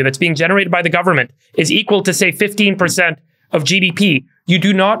revenue that's being generated by the government is equal to, say, 15% of GDP, you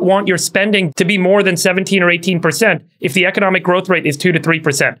do not want your spending to be more than 17 or 18% if the economic growth rate is 2 to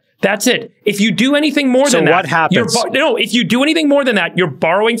 3%. That's it. If you do anything more So than that, what happens? if you do anything more than that, you're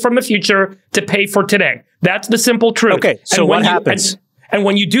borrowing from the future to pay for today. That's the simple truth. Okay, so what happens? And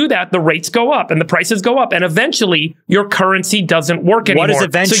when you do that, the rates go up and the prices go up, and eventually your currency doesn't work anymore. What does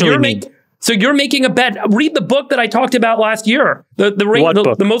eventually mean? So you're making a bet. Read the book that I talked about last year, What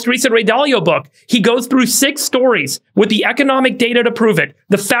book? the most recent Ray Dalio book. He goes through 6 stories with the economic data to prove it,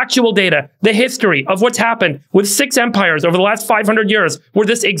 the factual data, the history of what's happened with 6 empires over the last 500 years, where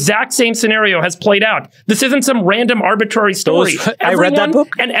this exact same scenario has played out. This isn't some random arbitrary story. I read that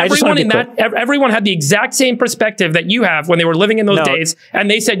book. And I just wanna everyone be in clear. that, everyone had the exact same perspective that you have when they were living in those No. days, and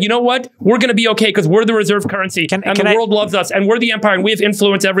they said, you know what, we're going to be okay because we're the reserve currency, and can the I- world loves us, and we're the empire, and we have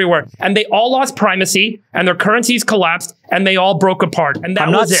influence everywhere. And they all lost primacy, and their currencies collapsed, and they all broke apart. And that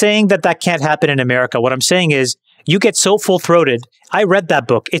I'm not was it. saying that can't happen in America. What I'm saying is you get so full-throated. I read that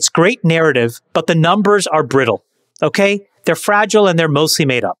book. It's great narrative, but the numbers are brittle. Okay? They're fragile and they're mostly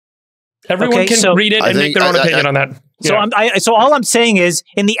made up. Everyone Okay, can so- read it I and make think- their own I- opinion on that. So Yeah. so all I'm saying is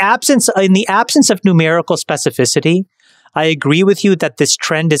in the absence of numerical specificity, I agree with you that this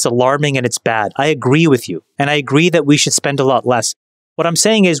trend is alarming and it's bad. I agree with you. And I agree that we should spend a lot less. What I'm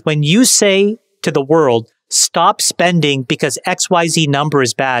saying is when you say to the world, stop spending because XYZ number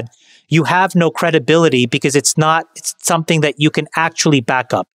is bad, you have no credibility because it's something that you can actually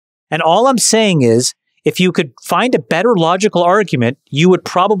back up. And all I'm saying is if you could find a better logical argument, you would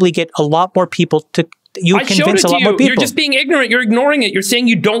probably get a lot more people to I showed it convince a to lot more you. people. You're just being ignorant. You're ignoring it. You're saying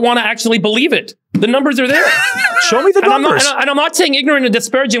you don't want to actually believe it. The numbers are there. Show me the numbers. And I'm not saying ignorant in a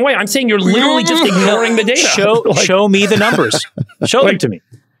disparaging way. I'm saying you're literally just ignoring the data. Show me the numbers. Show them to me.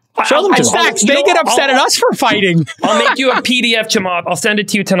 Show them to me. Zach, they get upset at us for fighting. I'll make you a PDF, Chamath. I'll send it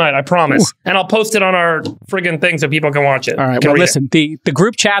to you tonight. I promise. And I'll post it on our friggin' thing so people can watch it. All right. Can Well, read listen, the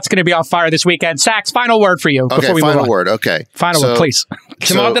group chat's going to be on fire this weekend. Sachs, final word for you before Okay, we move final on. word. Okay. Final word, please.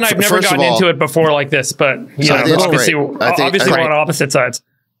 Chamath and I've never first of gotten all, into it before like this, but you So I know, think it's obviously, great. I think- obviously I we're think- on opposite sides.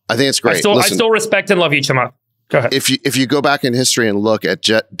 I think it's great. I Listen, still respect and love you, Chamath. Go ahead. if you go back in history and look at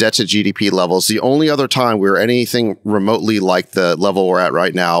debt to GDP levels, the only other time we were anything remotely like the level we're at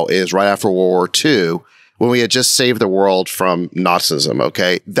right now is right after World War II, when we had just saved the world from Nazism.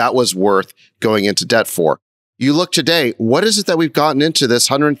 Okay, that was worth going into debt for. You look today, what is it that we've gotten into this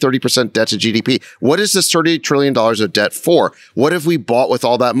 130% debt to GDP? What is this $30 trillion of debt for? What have we bought with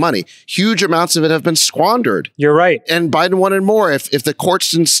all that money? Huge amounts of it have been squandered. You're right. And Biden wanted more. If the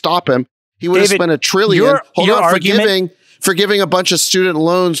courts didn't stop him, he would have David, spent $1 trillion. your argument- For giving a bunch of student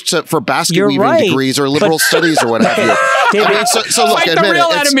loans for basket You're weaving right, degrees or liberal studies or what have you. David, I mean, so look, Fight the admit it, real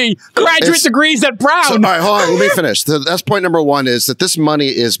it's- enemy. Graduate it's- degrees at Brown. So, all right, hold on. Let me finish. That's point number one is that this money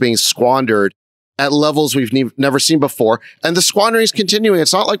is being squandered at levels we've never seen before. And the squandering is continuing.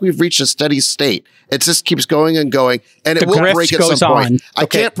 It's not like we've reached a steady state. It just keeps going and going. And it The will grift break at goes some point. on. I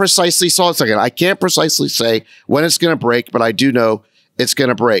can't precisely, I can't precisely say when it's going to break, but I do know it's going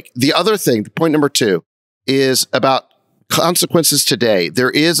to break. The other thing, point number 2, is about consequences today. There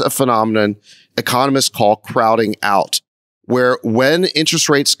is a phenomenon economists call crowding out, where when interest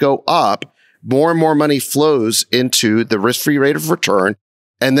rates go up, more and more money flows into the risk-free rate of return,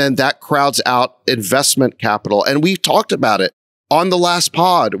 and then that crowds out investment capital. And we've talked about it on the last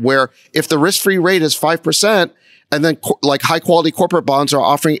pod, where if the risk-free rate is 5%, and then like high-quality corporate bonds are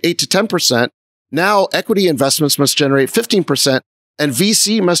offering 8 to 10%, now equity investments must generate 15%, and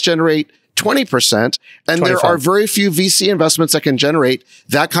VC must generate 20%. And there are very few VC investments that can generate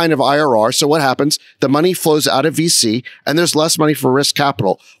that kind of IRR. So what happens? The money flows out of VC and there's less money for risk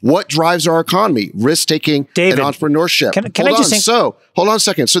capital. What drives our economy? Risk taking and entrepreneurship. Hold on a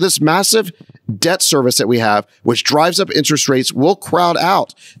second. So this massive debt service that we have, which drives up interest rates, will crowd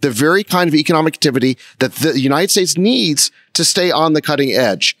out the very kind of economic activity that the United States needs to stay on the cutting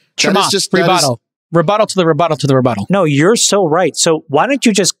edge. Rebuttal to the rebuttal to the rebuttal. No, you're so right. So why don't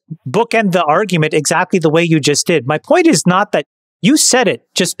you just bookend the argument exactly the way you just did? My point is not that you said it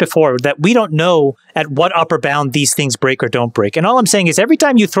just before, that we don't know at what upper bound these things break or don't break. And all I'm saying is every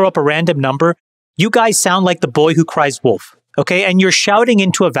time you throw up a random number, you guys sound like the boy who cries wolf. Okay. And you're shouting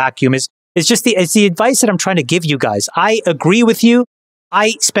into a vacuum. It's the advice that I'm trying to give you guys. I agree with you.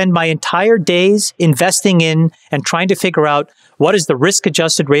 I spend my entire days investing in and trying to figure out what is the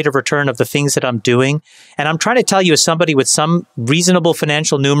risk-adjusted rate of return of the things that I'm doing. And I'm trying to tell you, as somebody with some reasonable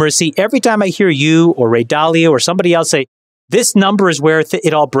financial numeracy, every time I hear you or Ray Dalio or somebody else say, this number is where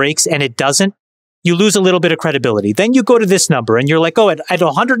it all breaks, and it doesn't, you lose a little bit of credibility. Then you go to this number and you're like, oh, at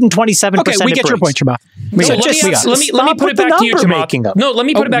 127%. Okay, we get your point, Chamath. So let me put it back to you, Chamath. No, let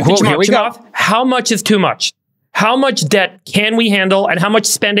me put it back to Chamath. How much is too much? How much debt can we handle, and how much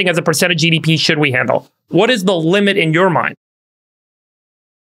spending as a percent of GDP should we handle? What is the limit in your mind?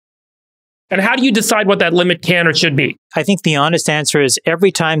 And how do you decide what that limit can or should be? I think the honest answer is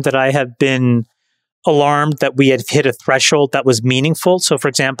every time that I have been alarmed that we had hit a threshold that was meaningful. So, for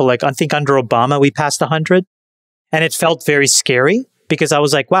example, like I think under Obama, we passed 100, and it felt very scary because I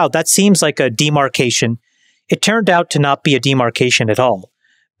was like, wow, that seems like a demarcation. It turned out to not be a demarcation at all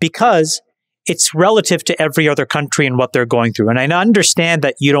because it's relative to every other country and what they're going through. And I understand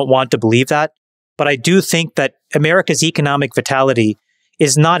that you don't want to believe that, but I do think that America's economic vitality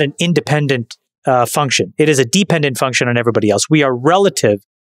is not an independent function. It is a dependent function on everybody else. We are relative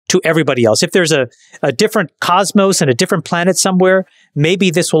to everybody else. If there's a different cosmos and a different planet somewhere,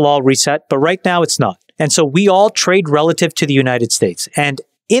 maybe this will all reset, but right now it's not. And so we all trade relative to the United States. And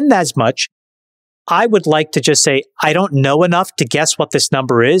in as much, I would like to just say, I don't know enough to guess what this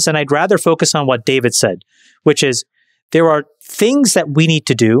number is. And I'd rather focus on what David said, which is there are things that we need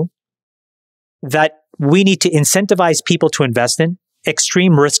to do that we need to incentivize people to invest in,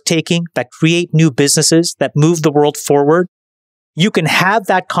 extreme risk taking that create new businesses that move the world forward. You can have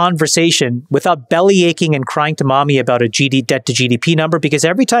that conversation without belly aching and crying to mommy about a debt to GDP number, because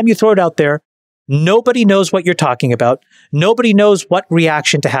every time you throw it out there, nobody knows what you're talking about. Nobody knows what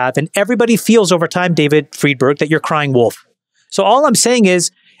reaction to have. And everybody feels over time, David Friedberg, that you're crying wolf. So all I'm saying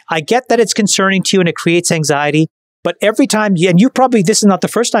is, I get that it's concerning to you and it creates anxiety. But every time, and you probably, this is not the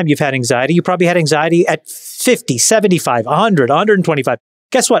first time you've had anxiety. You probably had anxiety at 50, 75, 100, 125.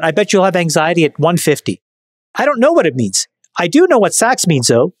 Guess what? I bet you'll have anxiety at 150. I don't know what it means. I do know what Sachs means,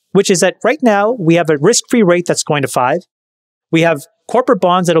 though, which is that right now we have a risk-free rate that's going to 5. We have corporate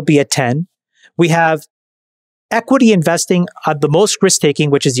bonds that'll be at 10. We have equity investing on the most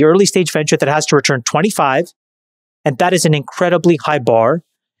risk-taking, which is the early stage venture that has to return 25. And that is an incredibly high bar,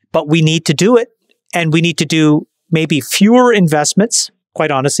 but we need to do it. And we need to do maybe fewer investments,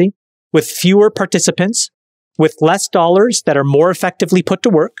 quite honestly, with fewer participants, with less dollars that are more effectively put to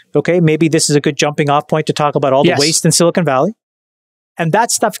work. Okay, maybe this is a good jumping off point to talk about all the waste in Silicon Valley. And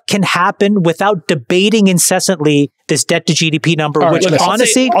that stuff can happen without debating incessantly this debt to GDP number, which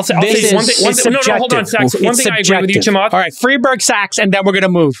honestly, I'll say one thing. No, hold on, Sachs. One thing I agree with you, Chamath. All right, Friedberg, Sachs, and then we're going to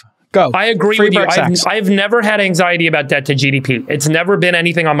move. Go. I agree Friedberg, with you. I've never had anxiety about debt to GDP. It's never been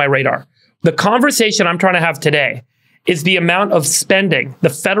anything on my radar. The conversation I'm trying to have today is the amount of spending, the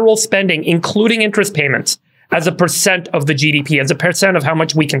federal spending, including interest payments, as a percent of the GDP, as a percent of how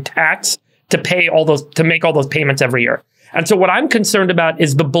much we can tax to pay all those, to make all those payments every year. And so what I'm concerned about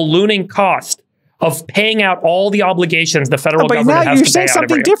is the ballooning cost of paying out all the obligations the federal government has to pay out every year. But now you're saying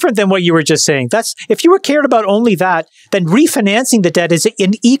something different than what you were just saying. That's, if you were cared about only that, then refinancing the debt is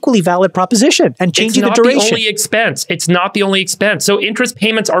an equally valid proposition and changing the duration. It's not the only expense. It's not the only expense. So interest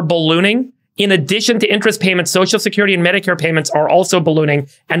payments are ballooning. In addition to interest payments, Social Security and Medicare payments are also ballooning,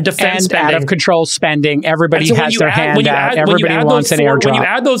 and defense spending. Out of control spending. Everybody has their hand out. Everybody wants an airdrop. When you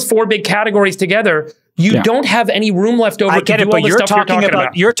add those 4 big categories together, you don't have any room left over to do all the stuff you're talking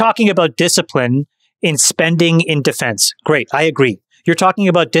about. You're talking about discipline in spending in defense. Great, I agree. You're talking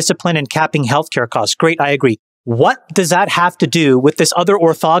about discipline in capping healthcare costs. Great, I agree. What does that have to do with this other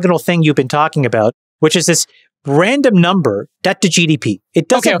orthogonal thing you've been talking about, which is this random number, debt to GDP? It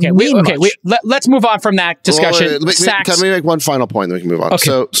doesn't mean much. Let's move on from that discussion. Can we make one final point, then we can move on?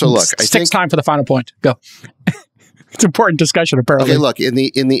 Okay. So look, I think time for the final point. Go. It's important discussion, apparently. Okay, look, in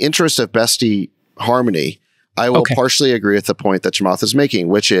the interest of Bestie harmony, I will partially agree with the point that Chamath is making,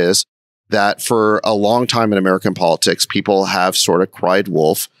 which is that for a long time in American politics, people have sort of cried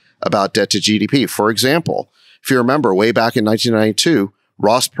wolf about debt to GDP. For example, if you remember, way back in 1992,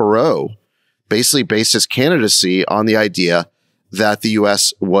 Ross Perot basically based his candidacy on the idea that the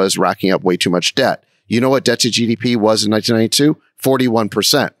U.S. was racking up way too much debt. You know what debt to GDP was in 1992?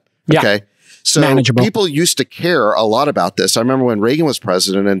 41%. Okay. So manageable. People used to care a lot about this. I remember when Reagan was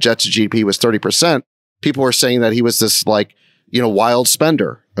president and debt to GDP was 30%, people were saying that he was this wild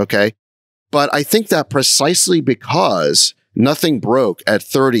spender. Okay. But I think that precisely because nothing broke at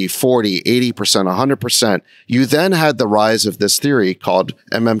 30, 40, 80%, 100%, you then had the rise of this theory called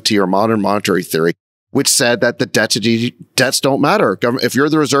MMT, or modern monetary theory, which said that the debts don't matter. If you're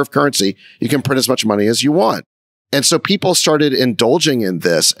the reserve currency, you can print as much money as you want. And so people started indulging in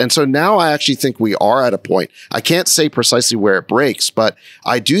this. And so now I actually think we are at a point. I can't say precisely where it breaks, but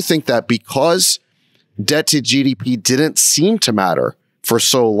I do think that because debt to GDP didn't seem to matter for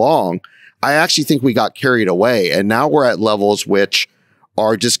so long, I actually think we got carried away. And now we're at levels which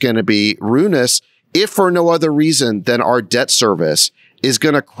are just going to be ruinous, if for no other reason than our debt service is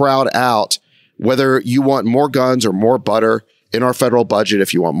going to crowd out whether you want more guns or more butter in our federal budget.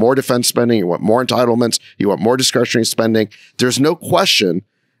 If you want more defense spending, you want more entitlements, you want more discretionary spending, there's no question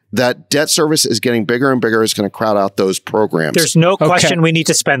that debt service is getting bigger and bigger. Is going to crowd out those programs. There's no question we need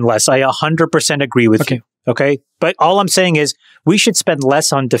to spend less. I 100% agree with you. Okay. But all I'm saying is we should spend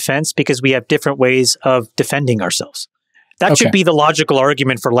less on defense because we have different ways of defending ourselves. That should be the logical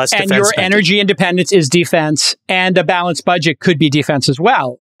argument for less defense. And your spending. energy independence is defense, and a balanced budget could be defense as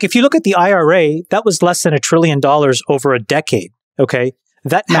well. If you look at the IRA, that was less than $1 trillion over a decade. Okay.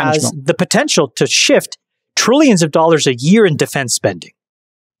 That has the potential to shift trillions of dollars a year in defense spending.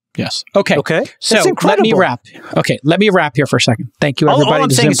 Yes. Okay. Okay. So That's incredible. let me wrap. Okay. Let me wrap here for a second. Thank you, everybody. All I'm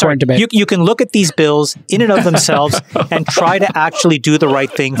this saying is an important debate. you can look at these bills in and of themselves and try to actually do the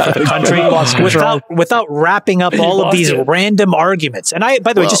right thing for the country without wrapping up all of these random arguments. And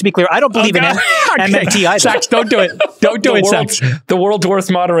by the way, just to be clear, I don't believe in MMT either. Sachs, don't do it. Don't do it, Sachs. The world's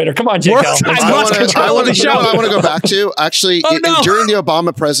worst moderator. Come on, Jake. I want to go back to, actually, during the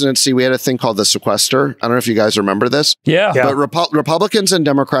Obama presidency, we had a thing called the sequester. I don't know if you guys remember this. Yeah. But Republicans and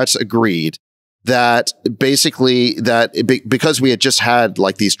Democrats agreed that basically because we had just had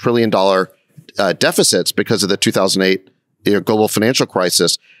like these $1 trillion deficits because of the 2008 global financial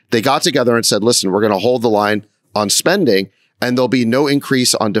crisis, they got together and said, listen, we're going to hold the line on spending and there'll be no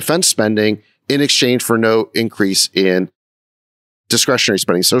increase on defense spending in exchange for no increase in discretionary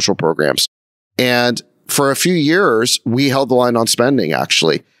spending, social programs. And for a few years, we held the line on spending,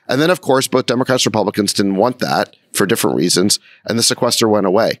 actually. And then, of course, both Democrats and Republicans didn't want that for different reasons, and the sequester went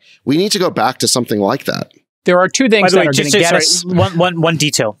away. We need to go back to something like that. There are two things that are going to get us. One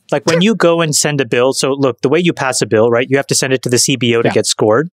detail. Like when you go and send a bill, so look, the way you pass a bill, right, you have to send it to the CBO to get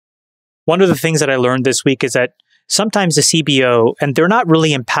scored. One of the things that I learned this week is that sometimes the CBO, and they're not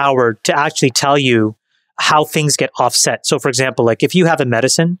really empowered to actually tell you how things get offset. So for example, like if you have a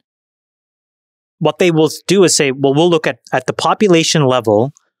medicine, what they will do is say, well, we'll look at the population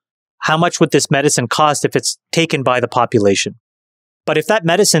level, how much would this medicine cost if it's taken by the population? But if that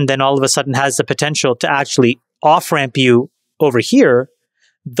medicine then all of a sudden has the potential to actually off-ramp you over here,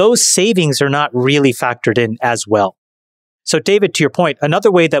 those savings are not really factored in as well. So David, to your point,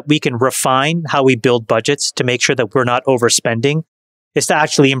 another way that we can refine how we build budgets to make sure that we're not overspending is to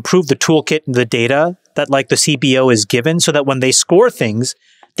actually improve the toolkit and the data that like the CBO is given so that when they score things,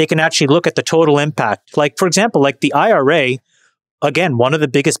 they can actually look at the total impact. Like, for example, like the IRA, again, one of the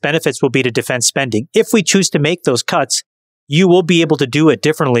biggest benefits will be to defense spending. If we choose to make those cuts, you will be able to do it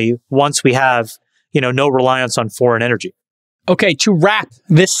differently once we have, no reliance on foreign energy. Okay, to wrap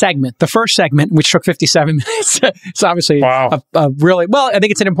this segment, the first segment, which took 57 minutes, it's obviously a really, I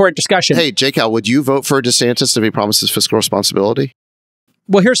think it's an important discussion. Hey, Jake, would you vote for DeSantis if he promises fiscal responsibility?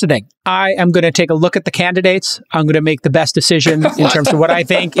 Well, here's the thing. I am going to take a look at the candidates. I'm going to make the best decision in terms of what I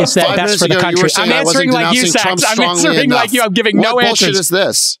think is the best for the country. I'm answering like you, Sachs. I'm answering like you. I'm giving no answers. What bullshit is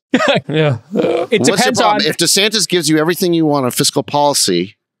this? It depends on... If DeSantis gives you everything you want on fiscal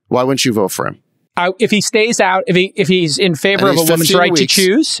policy, why wouldn't you vote for him? If he stays out, if he's in favor of a woman's right to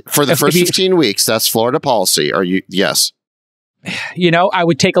choose... For the first 15 weeks, that's Florida policy. Are you... Yes. I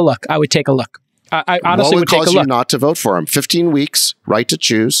would take a look. I honestly would take a look. What would cause you not to vote for him? 15 weeks, right to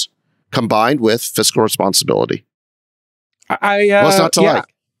choose, combined with fiscal responsibility. What's not to like?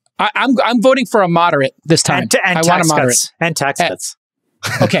 I'm voting for a moderate this time. And I want a moderate. And tax cuts.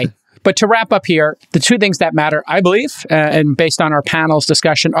 Okay. But to wrap up here, the two things that matter, I believe, and based on our panel's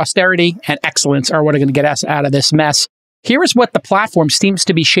discussion, austerity and excellence are what are going to get us out of this mess. Here is what the platform seems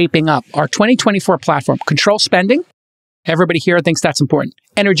to be shaping up. Our 2024 platform, control spending. Everybody here thinks that's important.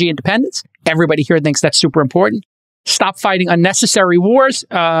 Energy independence. Everybody here thinks that's super important. Stop fighting unnecessary wars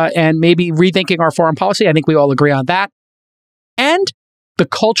and maybe rethinking our foreign policy. I think we all agree on that. And the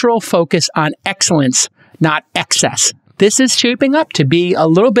cultural focus on excellence, not excess. This is shaping up to be a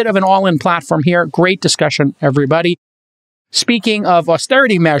little bit of an all-in platform here. Great discussion, everybody. Speaking of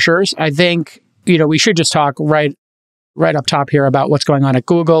austerity measures, I think, we should just talk right up top here about what's going on at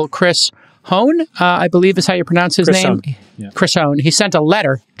Google. Chris Hone, I believe is how you pronounce his name. Yeah. Chris Hone. He sent a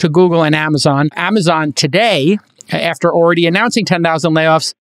letter to Google and Amazon. Amazon today, after already announcing 10,000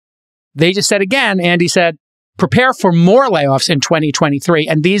 layoffs, they just said again, Andy said, prepare for more layoffs in 2023.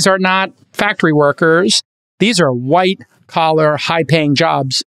 And these are not factory workers. These are white-collar, high-paying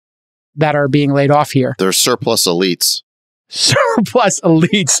jobs. that are being laid off here. They're surplus elites. Surplus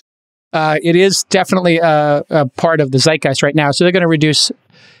elites. It is definitely a part of the zeitgeist right now. So they're going to reduce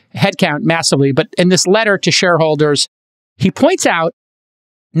headcount massively. But in this letter to shareholders, he points out,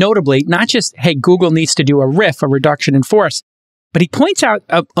 notably, not just, hey, Google needs to do a RIF, a reduction in force, but he points out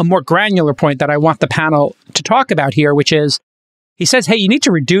a more granular point that I want the panel to talk about here, which is, he says, hey, you need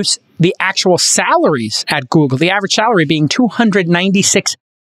to reduce the actual salaries at Google, the average salary being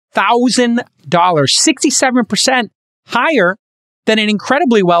 $296,000, 67% higher than an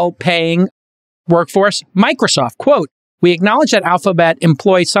incredibly well-paying workforce, Microsoft. Quote, we acknowledge that Alphabet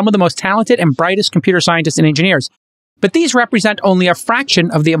employs some of the most talented and brightest computer scientists and engineers, but these represent only a fraction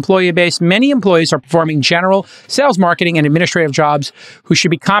of the employee base. Many employees are performing general sales, marketing, and administrative jobs who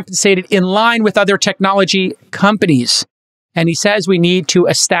should be compensated in line with other technology companies. And he says we need to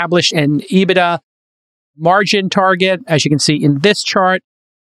establish an EBITDA margin target, as you can see in this chart,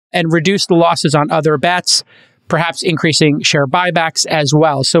 and reduce the losses on other bets, perhaps increasing share buybacks as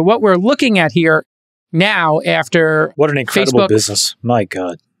well. So what we're looking at here now after What an incredible Facebook, business. My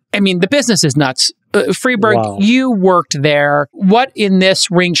God. I mean, the business is nuts. Friedberg, Wow. you worked there. What in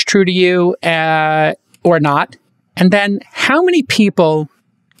this rings true to you or not? And then how many people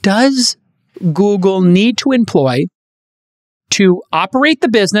does Google need to employ to operate the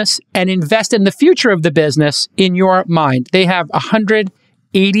business and invest in the future of the business in your mind? They have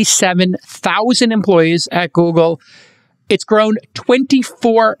 187,000 employees at Google. It's grown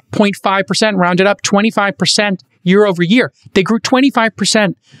 24.5%, rounded up 25% year over year. They grew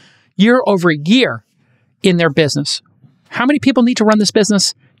 25% year over year in their business. How many people need to run this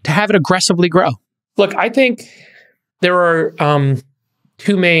business to have it aggressively grow? Look, I think there are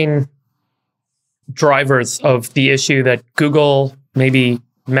two main drivers of the issue that Google, maybe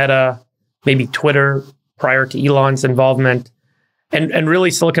Meta, maybe Twitter, prior to Elon's involvement, and really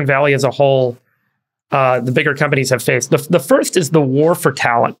Silicon Valley as a whole, the bigger companies have faced. The first is the war for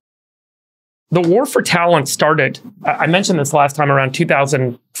talent. The war for talent started, I mentioned this last time, around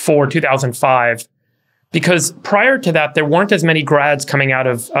 2004, 2005, because prior to that, there weren't as many grads coming out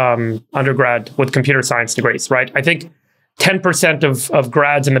of undergrad with computer science degrees, right? I think 10% of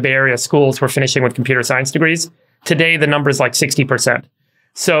grads in the Bay Area schools were finishing with computer science degrees. Today, the number is like 60%.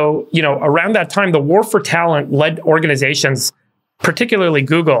 So, around that time, the war for talent led organizations, particularly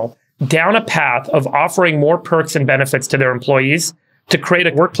Google, down a path of offering more perks and benefits to their employees to create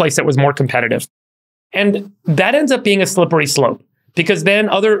a workplace that was more competitive. And that ends up being a slippery slope, because then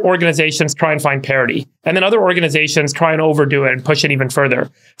other organizations try and find parity, and then other organizations try and overdo it and push it even further.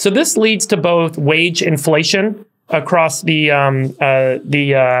 So this leads to both wage inflation across the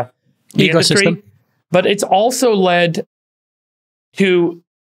industry, but it's also led to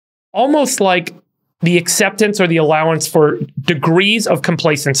almost like the acceptance or the allowance for degrees of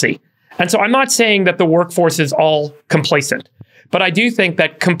complacency. And so I'm not saying that the workforce is all complacent, but I do think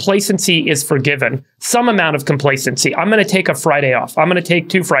that complacency is forgiven. Some amount of complacency. I'm going to take a Friday off. I'm going to take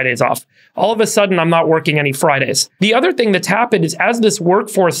 2 Fridays off. All of a sudden, I'm not working any Fridays. The other thing that's happened is as this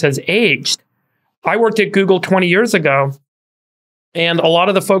workforce has aged, I worked at Google 20 years ago, and a lot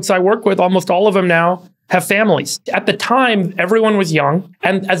of the folks I work with, almost all of them now, have families. At the time, everyone was young.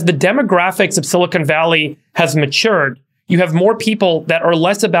 And as the demographics of Silicon Valley has matured, you have more people that are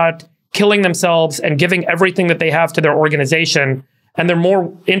less about killing themselves and giving everything that they have to their organization. And they're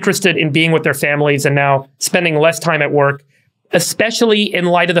more interested in being with their families and now spending less time at work, especially in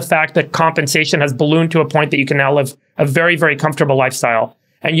light of the fact that compensation has ballooned to a point that you can now live a very, very comfortable lifestyle.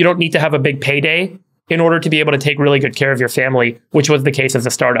 And you don't need to have a big payday in order to be able to take really good care of your family, which was the case as a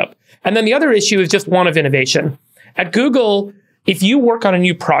startup. And then the other issue is just one of innovation. At Google, if you work on a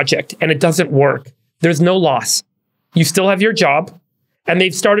new project and it doesn't work, there's no loss. You still have your job. And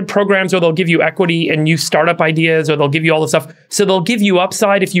they've started programs where they'll give you equity in new startup ideas, or they'll give you all the stuff. So they'll give you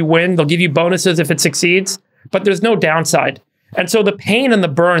upside if you win. They'll give you bonuses if it succeeds, but there's no downside. And so the pain and the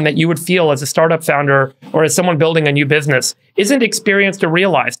burn that you would feel as a startup founder or as someone building a new business isn't experienced or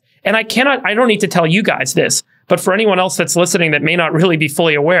realized. And I don't need to tell you guys this, but for anyone else that's listening that may not really be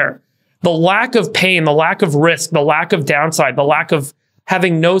fully aware, the lack of pain, the lack of risk, the lack of downside, the lack of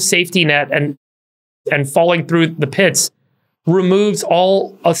having no safety net and falling through the pits removes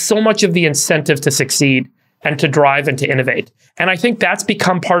so much of the incentive to succeed and to drive and to innovate. And I think that's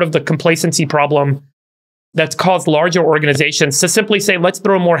become part of the complacency problem that's caused larger organizations to simply say, let's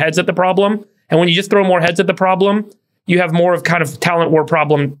throw more heads at the problem. And when you just throw more heads at the problem, you have more of kind of talent war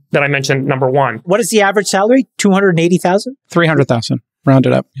problem that I mentioned, number one. What is the average salary? 280,000? 300,000,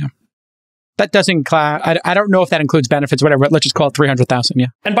 rounded up, yeah. That doesn't, I don't know if that includes benefits, whatever, let's just call it 300,000, yeah.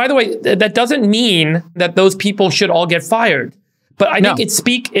 And by the way, that doesn't mean that those people should all get fired. But I think it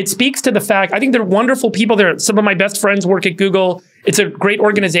speaks to the fact, I think they're wonderful people there. Some of my best friends work at Google. It's a great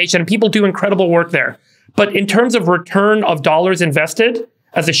organization. People do incredible work there. But in terms of return of dollars invested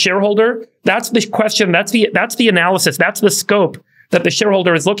as a shareholder, that's the question. That's the analysis. That's the scope that the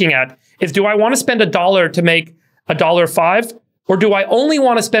shareholder is looking at, is do I want to spend $1 to make $1.05? Or do I only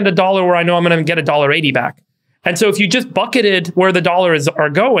want to spend $1 where I know I'm going to get $1.80 back? And so if you just bucketed where the dollars are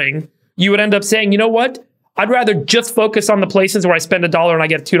going, you would end up saying, you know what? I'd rather just focus on the places where I spend $1 and I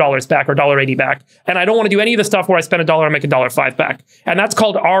get $2 back or $1.80 back. And I don't want to do any of the stuff where I spend $1 and make $1.05 back. And that's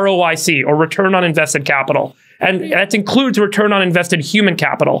called ROIC, or return on invested capital. And that includes return on invested human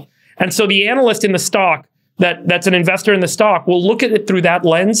capital. And so the analyst in the stock that's an investor in the stock will look at it through that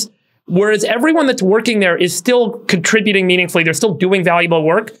lens, whereas everyone that's working there is still contributing meaningfully. They're still doing valuable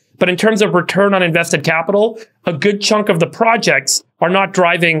work. But in terms of return on invested capital, a good chunk of the projects are not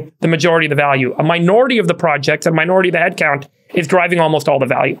driving the majority of the value. A minority of the projects, a minority of the headcount is driving almost all the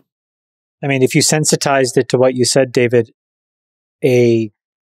value. I mean, if you sensitized it to what you said, David, if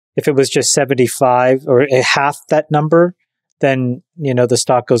it was just 75 or a half that number, then, the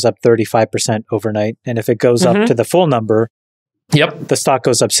stock goes up 35% overnight. And if it goes up to the full number, the stock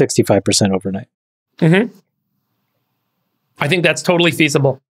goes up 65% overnight. I think that's totally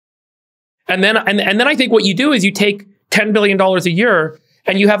feasible. And then I think what you do is you take $10 billion a year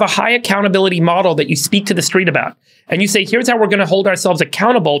and you have a high accountability model that you speak to the street about. And you say, here's how we're going to hold ourselves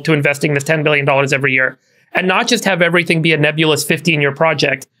accountable to investing this $10 billion every year. And not just have everything be a nebulous 15-year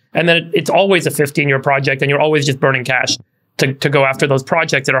project. And then it's always a 15-year project and you're always just burning cash to go after those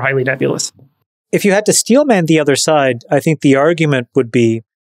projects that are highly nebulous. If you had to steelman the other side, I think the argument would be,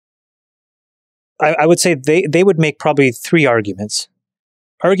 I would say they would make probably three arguments.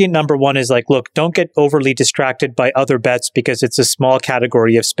 Argument number one is like, look, don't get overly distracted by other bets because it's a small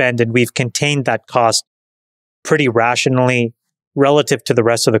category of spend and we've contained that cost pretty rationally relative to the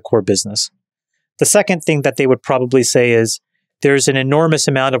rest of the core business. The second thing that they would probably say is there's an enormous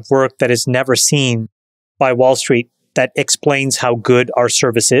amount of work that is never seen by Wall Street that explains how good our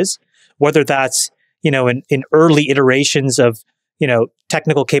service is, whether that's, in early iterations of,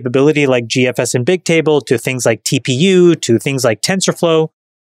 technical capability like GFS and Bigtable, to things like TPU, to things like TensorFlow.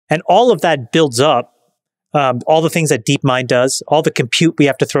 And all of that builds up, all the things that DeepMind does, all the compute we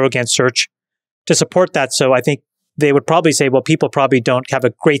have to throw against search to support that. So I think they would probably say, well, people probably don't have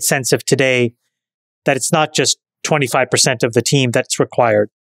a great sense of today that it's not just 25% of the team that's required.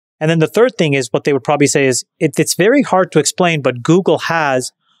 And then the third thing is what they would probably say is it's very hard to explain, but Google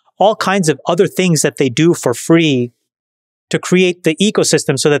has all kinds of other things that they do for free to create the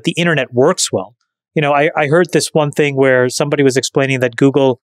ecosystem so that the internet works well. I heard this one thing where somebody was explaining that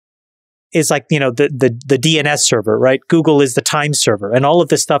Google is like, the DNS server, right? Google is the time server and all of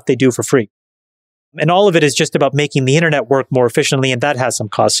this stuff they do for free. And all of it is just about making the internet work more efficiently, and that has some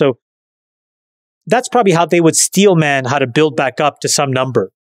cost. So that's probably how they would steelman how to build back up to some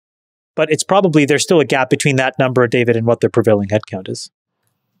number. But it's probably, there's still a gap between that number, David, and what their prevailing headcount is.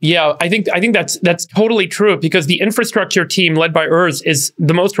 Yeah, I think that's totally true, because the infrastructure team led by Urs is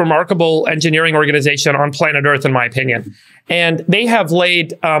the most remarkable engineering organization on planet Earth, in my opinion. And they have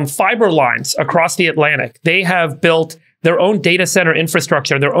laid fiber lines across the Atlantic. They have built their own data center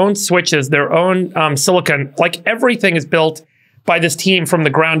infrastructure, their own switches, their own silicon. Like, everything is built by this team from the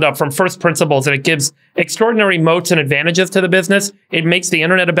ground up, from first principles, and it gives extraordinary moats and advantages to the business. It makes the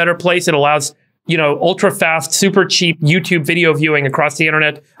internet a better place. It allows ultra fast, super cheap YouTube video viewing across the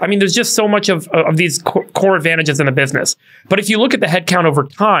internet. I mean, there's just so much of these core advantages in the business. But if you look at the headcount over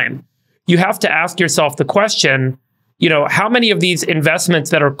time, you have to ask yourself the question, how many of these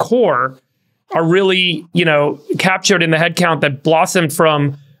investments that are core are really, captured in the headcount that blossomed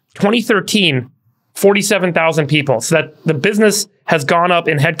from 2013, 47,000 people. So that the business has gone up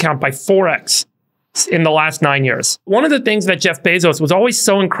in headcount by 4x in the last 9 years. One of the things that Jeff Bezos was always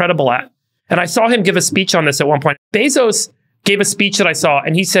so incredible at, and I saw him give a speech on this at one point. Bezos gave a speech that I saw,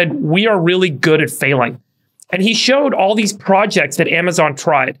 and he said, we are really good at failing. And he showed all these projects that Amazon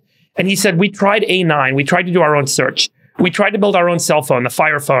tried. And he said, we tried A9. We tried to do our own search. We tried to build our own cell phone, the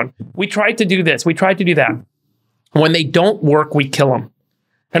Fire Phone. We tried to do this. We tried to do that. When they don't work, we kill them.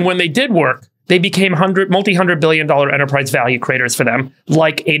 And when they did work, they became multi-hundred billion dollar enterprise value creators for them,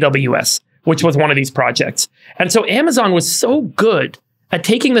 like AWS, which was one of these projects. And so Amazon was so good at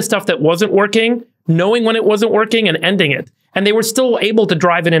taking the stuff that wasn't working, knowing when it wasn't working, and ending it. And they were still able to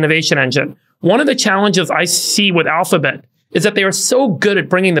drive an innovation engine. One of the challenges I see with Alphabet is that they are so good at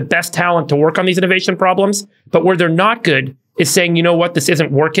bringing the best talent to work on these innovation problems, but where they're not good is saying, you know what, this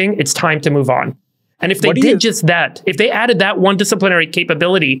isn't working, it's time to move on. And if they did just that, if they added that one disciplinary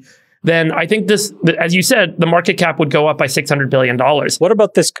capability, then I think this, as you said, the market cap would go up by $600 billion. What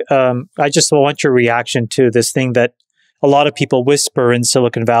about this? I just want your reaction to this thing that a lot of people whisper in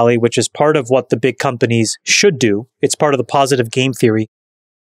Silicon Valley, which is part of what the big companies should do. It's part of the positive game theory,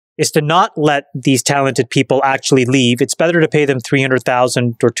 is to not let these talented people actually leave. It's better to pay them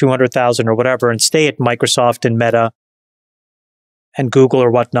 $300,000 or $200,000 or whatever and stay at Microsoft and Meta and Google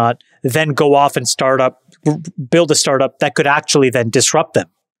or whatnot, then go off and build a startup that could actually then disrupt them.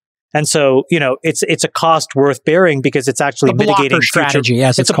 And so, it's a cost worth bearing because it's actually mitigating strategy. Future.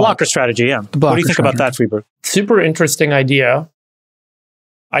 Yes, it's a blocker strategy. Yeah. What do you think about that, Friedberg? Super interesting idea.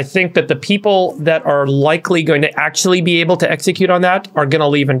 I think that the people that are likely going to actually be able to execute on that are going to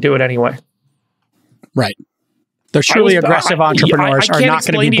leave and do it anyway. Right. The truly aggressive entrepreneurs are not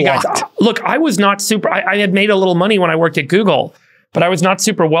going to be blocked. Look, I was not super. I had made a little money when I worked at Google, but I was not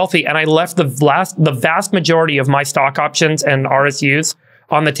super wealthy, and I left the vast majority of my stock options and RSUs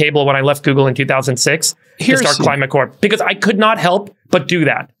on the table when I left Google in 2006 to start Climate Corp, because I could not help but do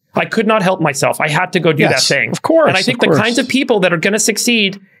that. I could not help myself. I had to go do that thing. Of course. And I think the kinds of people that are going to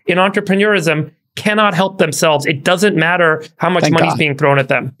succeed in entrepreneurism cannot help themselves. It doesn't matter how much money is being thrown at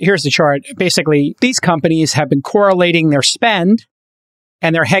them. Here's the chart. Basically, these companies have been correlating their spend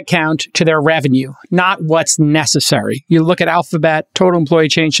and their headcount to their revenue, not what's necessary. You look at Alphabet, total employee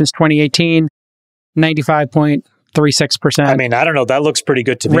change since 2018, 95.36%. I mean, I don't know. That looks pretty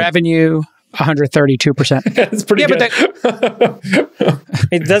good to me. Revenue, 132%. That's pretty good.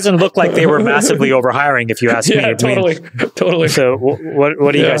 It doesn't look like they were massively overhiring, if you ask me. Totally. So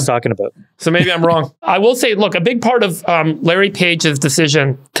what are you guys talking about? So maybe I'm wrong. I will say, look, a big part of Larry Page's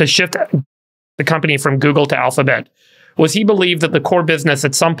decision to shift the company from Google to Alphabet was he believed that the core business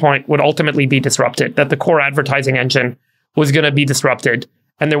at some point would ultimately be disrupted, that the core advertising engine was going to be disrupted,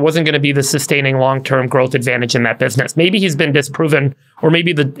 and there wasn't going to be the sustaining long-term growth advantage in that business. Maybe he's been disproven, or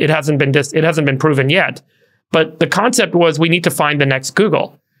maybe it hasn't been proven yet. But the concept was we need to find the next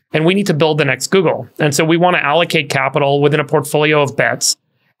Google, and we need to build the next Google. And so we want to allocate capital within a portfolio of bets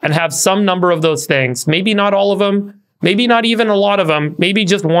and have some number of those things, maybe not all of them, maybe not even a lot of them, maybe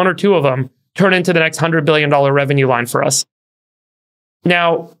just one or two of them, turn into the next $100 billion revenue line for us.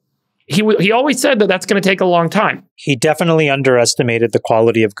 Now, he always said that that's going to take a long time. He definitely underestimated the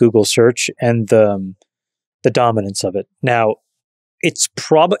quality of Google search and the dominance of it. Now, it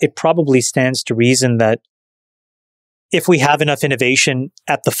probably stands to reason that if we have enough innovation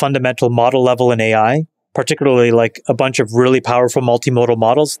at the fundamental model level in AI, particularly like a bunch of really powerful multimodal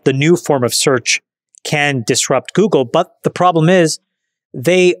models, the new form of search can disrupt Google. But the problem is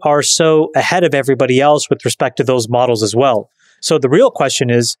they are so ahead of everybody else with respect to those models as well. So the real question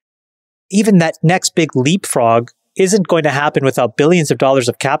is, even that next big leapfrog isn't going to happen without billions of dollars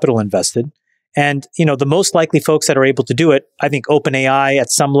of capital invested. And, the most likely folks that are able to do it, I think OpenAI at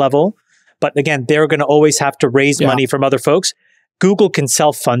some level, but again, they're going to always have to raise money from other folks. Google can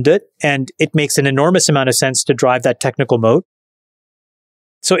self-fund it, and it makes an enormous amount of sense to drive that technical moat.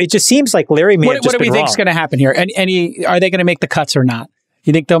 So it just seems like Larry may have just been wrong. What do we think is going to happen here? Are they going to make the cuts or not?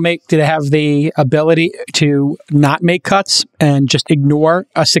 You think do they have the ability to not make cuts and just ignore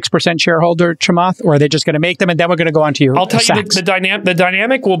a 6% shareholder, Chamath? Or are they just going to make them and then we're going to go on to your I'll tell you, the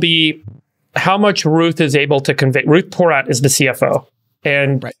dynamic will be how much Ruth is able to convey. Ruth Porat is the CFO.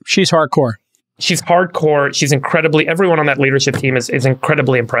 And she's hardcore. She's hardcore. She's incredibly, everyone on that leadership team is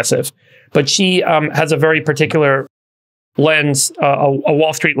incredibly impressive. But she has a very particular lens, a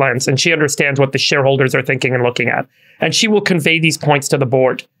Wall Street lens, and she understands what the shareholders are thinking and looking at. And she will convey these points to the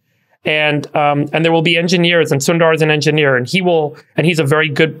board. And there will be engineers, and Sundar is an engineer, and he's very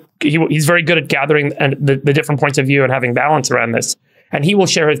good at gathering the different points of view and having balance around this. And he will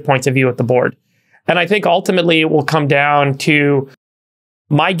share his points of view with the board. And I think ultimately it will come down to,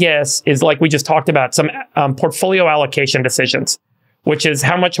 my guess is, like we just talked about, some portfolio allocation decisions, which is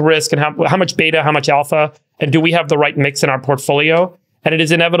how much risk and how much beta, how much alpha, and do we have the right mix in our portfolio? And it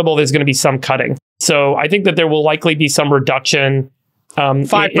is inevitable there's going to be some cutting. So I think that there will likely be some reduction.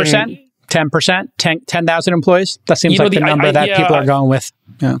 5%, 10%, 10,000 employees? That seems like the number that people are going with.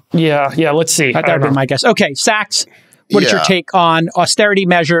 Yeah, let's see. That would be my guess. Okay, Sachs, what is your take on austerity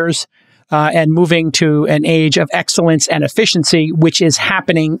measures and moving to an age of excellence and efficiency, which is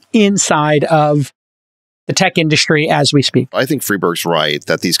happening inside of the tech industry as we speak? I think Friedberg's right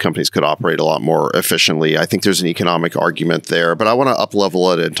that these companies could operate a lot more efficiently. I think there's an economic argument there, but I want to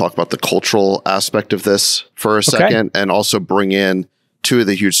up-level it and talk about the cultural aspect of this for a second, and also bring in two of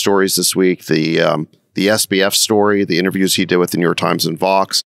the huge stories this week, the SBF story, the interviews he did with the New York Times and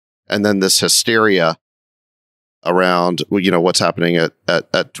Vox, and then this hysteria around what's happening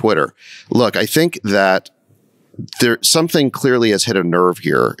at Twitter. Look, I think that something clearly has hit a nerve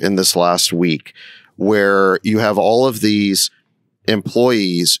here in this last week, where you have all of these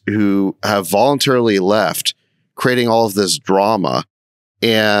employees who have voluntarily left, creating all of this drama.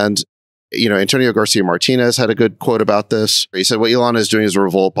 And, Antonio Garcia Martinez had a good quote about this. He said, what Elon is doing is a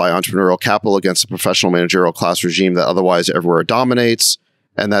revolt by entrepreneurial capital against the professional managerial class regime that otherwise everywhere dominates.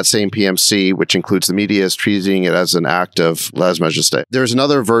 And that same PMC, which includes the media, is treating it as an act of lèse majesté. There's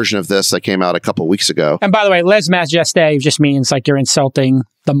another version of this that came out a couple of weeks ago. And by the way, lèse majesté just means like you're insulting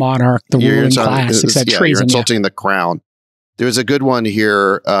the monarch, the ruling class, etc. You're insulting the crown. There's a good one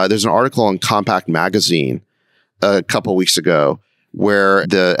here. There's an article in Compact Magazine a couple of weeks ago where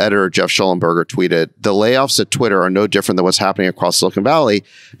the editor, Jeff Schellenberger, tweeted, the layoffs at Twitter are no different than what's happening across Silicon Valley,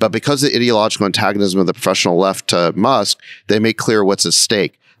 but because of the ideological antagonism of the professional left to Musk, they make clear what's at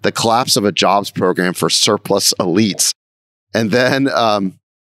stake: the collapse of a jobs program for surplus elites. And then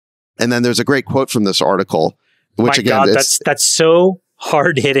there's a great quote from this article, which that's so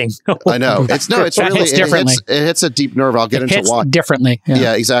hard hitting. I know. It's really, it hits a deep nerve. I'll get into why. Differently.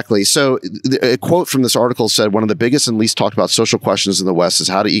 Yeah, exactly. So a quote from this article said, one of the biggest and least talked about social questions in the West is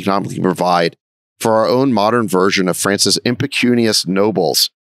how to economically provide for our own modern version of France's impecunious nobles.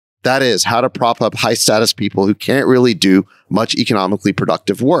 That is, how to prop up high status people who can't really do much economically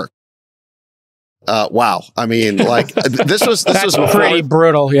productive work. Wow. I mean, like this was pretty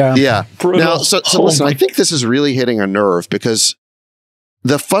brutal. Yeah. Yeah. Brutal. Now, so listen, I think this is really hitting a nerve because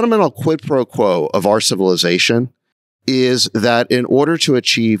the fundamental quid pro quo of our civilization is that in order to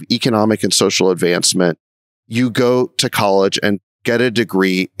achieve economic and social advancement, you go to college and get a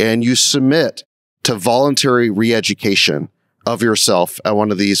degree and you submit to voluntary re-education of yourself at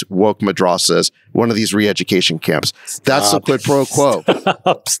one of these woke madrasas, one of these re-education camps. That's the quid pro quo.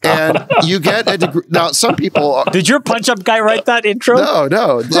 And you get a degree. Now, some people Did your punch-up guy write that intro?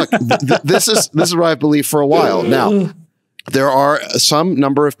 No. Look, this is what I believe for a while. Now, there are some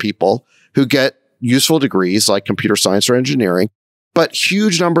number of people who get useful degrees like computer science or engineering, but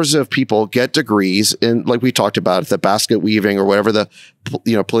huge numbers of people get degrees in, like we talked about, the basket weaving or whatever the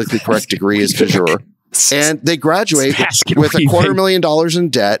politically correct degree is du jour. And they graduate with $250,000 in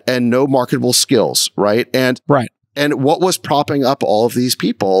debt and no marketable skills, right? And what was propping up all of these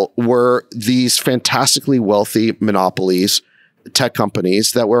people were these fantastically wealthy monopolies, tech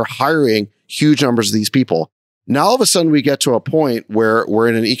companies that were hiring huge numbers of these people. Now, all of a sudden, we get to a point where we're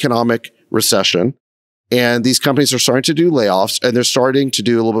in an economic recession and these companies are starting to do layoffs and they're starting to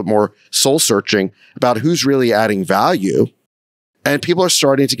do a little bit more soul searching about who's really adding value. And people are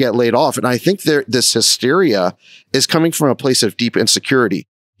starting to get laid off. And I think this hysteria is coming from a place of deep insecurity.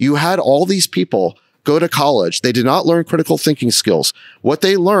 You had all these people go to college. They did not learn critical thinking skills. What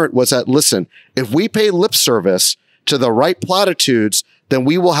they learned was that, listen, if we pay lip service to the right platitudes, then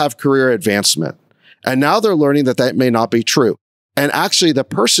we will have career advancement. And now they're learning that may not be true. And actually, the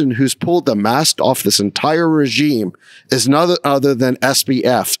person who's pulled the mask off this entire regime is none other than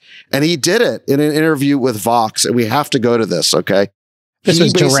SBF. And he did it in an interview with Vox. And we have to go to this, okay? This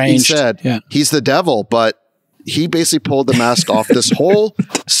was deranged. He said he's the devil, but he basically pulled the mask off this whole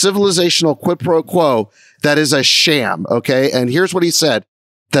civilizational quid pro quo that is a sham, okay? And here's what he said.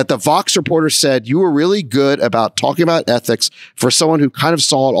 That the Vox reporter said, you were really good about talking about ethics for someone who kind of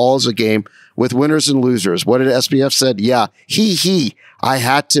saw it all as a game with winners and losers. What did SBF said? Yeah, I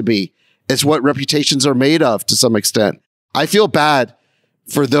had to be. It's what reputations are made of to some extent. I feel bad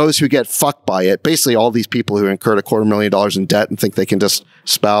for those who get fucked by it. Basically, all these people who incurred $250,000 in debt and think they can just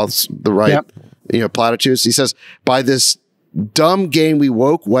spouse the right, platitudes. He says, by this dumb game we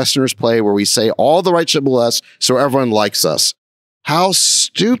woke Westerners play where we say all the right shit with us so everyone likes us. How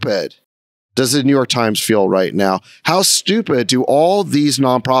stupid does the New York Times feel right now? How stupid do all these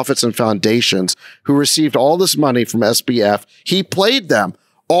nonprofits and foundations who received all this money from SBF, he played them.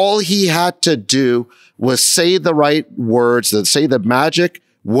 All he had to do was say the right words, say the magic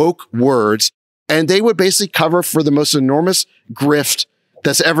woke words, and they would basically cover for the most enormous grift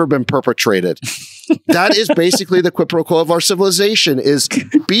that's ever been perpetrated. That is basically the quid pro quo of our civilization is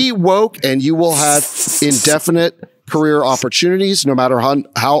be woke and you will have indefinite career opportunities, no matter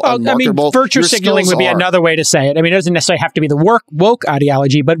how unmarketable virtue signaling would be another way to say it. I mean, it doesn't necessarily have to be the woke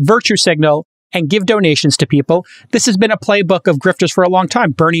ideology, but virtue signal and give donations to people. This has been a playbook of grifters for a long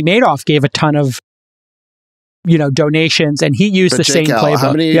time. Bernie Madoff gave a ton of, donations, and he used the same playbook.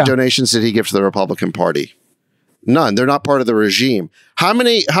 How many donations did he give to the Republican Party? None. They're not part of the regime. How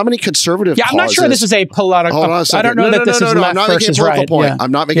many conservative causes? I'm not sure this is a political. I don't know that this is left versus right.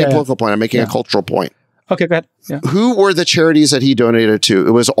 I'm not making a political point. I'm making a cultural point. Okay, go ahead. Yeah. Who were the charities that he donated to?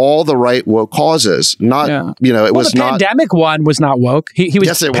 It was all the right woke causes. Not, it was the not. The pandemic one was not woke. He was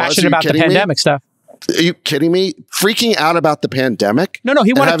passionate about the pandemic stuff. Are you kidding me? Freaking out about the pandemic? No,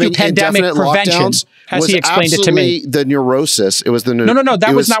 he wanted to do pandemic prevention, as he explained it to me. The neurosis. It was the No.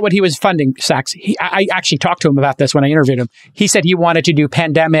 That was not what he was funding, Sachs. I actually talked to him about this when I interviewed him. He said he wanted to do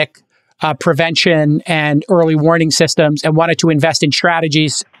pandemic prevention and early warning systems, and wanted to invest in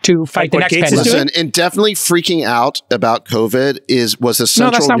strategies to fight the next pandemic. Listen, and definitely freaking out about COVID was a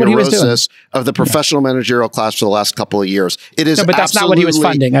central neurosis of the professional managerial class for the last couple of years. It is, but that's not what he was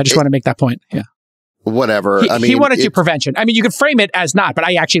funding. I just want to make that point. Yeah. Whatever. He wanted to do prevention. I mean, you could frame it as not, but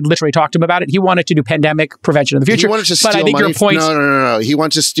I actually literally talked to him about it. He wanted to do pandemic prevention in the future. He wanted to steal but I think money. Your point. No. He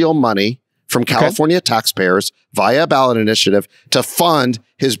wanted to steal money from California taxpayers via a ballot initiative to fund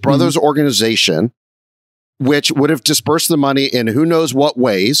his brother's organization, which would have dispersed the money in who knows what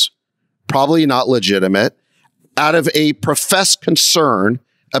ways, probably not legitimate, out of a professed concern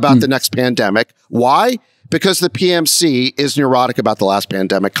about the next pandemic. Why? Because the PMC is neurotic about the last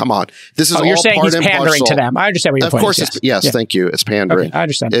pandemic. Come on. This is all you're saying part he's and pandering parcel. to them. I understand what your point is. Of course, thank you. It's pandering. Okay, I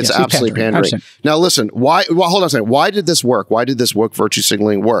understand. It's absolutely pandering. Now, listen, why? Well, hold on a second. Why did this work? Why did this woke virtue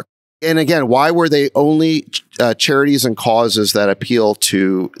signaling work? And again, why were they only charities and causes that appeal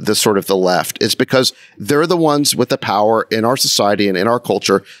to the sort of the left? It's because they're the ones with the power in our society and in our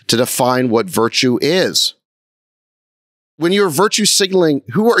culture to define what virtue is. When you're virtue signaling,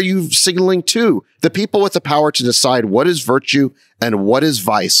 who are you signaling to? The people with the power to decide what is virtue and what is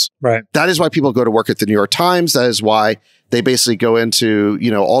vice. Right. That is why people go to work at the New York Times. That is why they basically go into,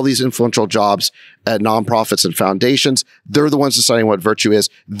 all these influential jobs at nonprofits and foundations. They're the ones deciding what virtue is.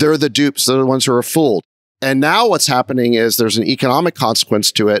 They're the dupes. They're the ones who are fooled. And now what's happening is there's an economic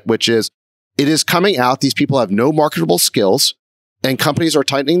consequence to it, which is it is coming out. These people have no marketable skills and companies are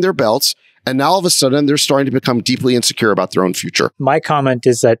tightening their belts. And now all of a sudden they're starting to become deeply insecure about their own future. My comment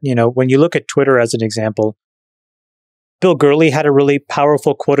is that, when you look at Twitter as an example, Bill Gurley had a really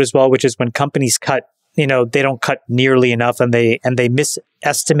powerful quote as well, which is when companies cut, they don't cut nearly enough and they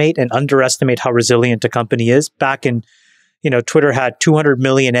misestimate and underestimate how resilient a company is. Back in, Twitter had 200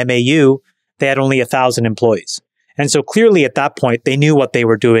 million MAU. They had only 1,000 employees. And so clearly at that point, they knew what they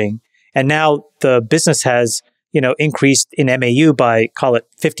were doing. And now the business has, increased in MAU by, call it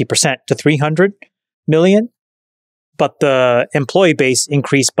 50% to 300 million. But the employee base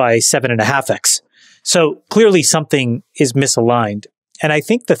increased by 7.5x. So clearly something is misaligned. And I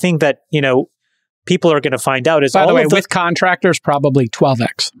think the thing that, people are going to find out is, by the way, with contractors, probably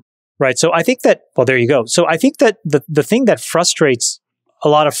 12x. Right. So I think that, well, there you go. So I think that the thing that frustrates a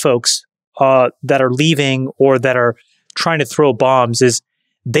lot of folks that are leaving or that are trying to throw bombs is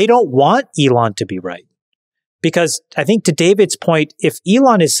they don't want Elon to be right. Because I think to David's point, if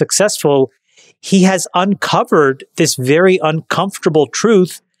Elon is successful, he has uncovered this very uncomfortable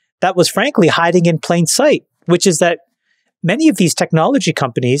truth that was frankly hiding in plain sight, which is that many of these technology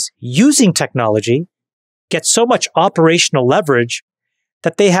companies using technology get so much operational leverage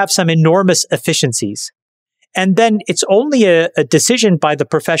that they have some enormous efficiencies. And then it's only a decision by the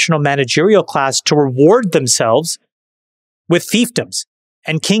professional managerial class to reward themselves with fiefdoms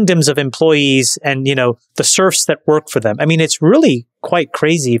and kingdoms of employees and, the serfs that work for them. I mean, it's really quite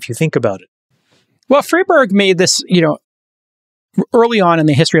crazy if you think about it. Well, Friedberg made this, early on in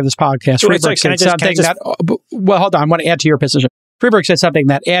the history of this podcast. Friedberg said something that, well, hold on, I want to add to your position. Friedberg said something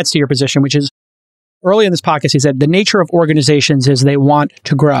that adds to your position, which is early in this podcast, he said, the nature of organizations is they want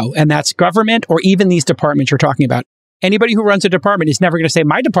to grow. And that's government or even these departments you're talking about. Anybody who runs a department is never going to say,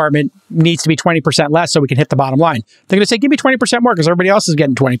 my department needs to be 20% less so we can hit the bottom line. They're going to say, give me 20% more because everybody else is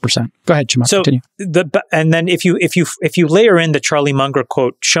getting 20%. Go ahead, Chima, continue. And then if you layer in the Charlie Munger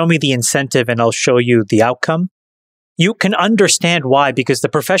quote, show me the incentive and I'll show you the outcome, you can understand why, because the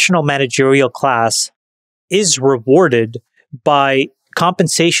professional managerial class is rewarded by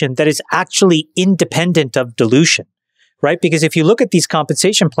compensation that is actually independent of dilution, right? Because if you look at these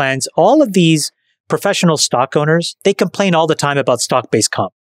compensation plans, all of these professional stock owners, they complain all the time about stock-based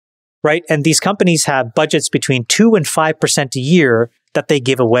comp, right? And these companies have budgets between 2 and 5% a year that they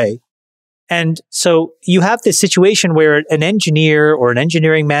give away. And so you have this situation where an engineer or an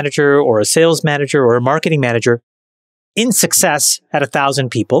engineering manager or a sales manager or a marketing manager in success at 1,000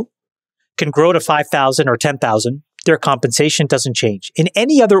 people can grow to 5,000 or 10,000. Their compensation doesn't change. In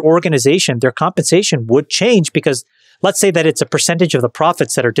any other organization, their compensation would change because let's say that it's a percentage of the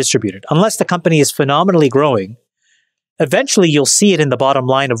profits that are distributed. Unless the company is phenomenally growing, eventually you'll see it in the bottom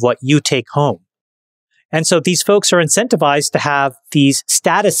line of what you take home. And so these folks are incentivized to have these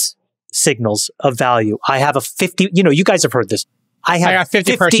status signals of value. I have a 50, you guys have heard this. I have a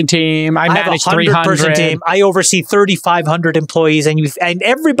 50-person team. I manage 300. 100-person team. I oversee 3,500 employees. And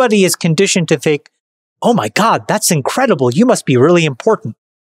everybody is conditioned to think, oh my God, that's incredible. You must be really important.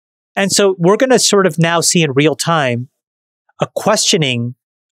 And so we're going to sort of now see in real time a questioning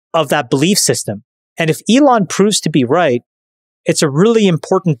of that belief system. And if Elon proves to be right, it's a really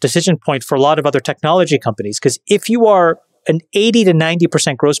important decision point for a lot of other technology companies. Because if you are an 80 to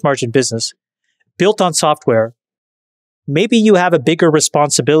 90% gross margin business built on software, maybe you have a bigger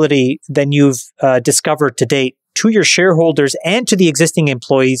responsibility than you've discovered to date to your shareholders and to the existing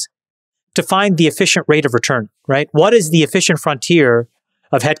employees to find the efficient rate of return, right? What is the efficient frontier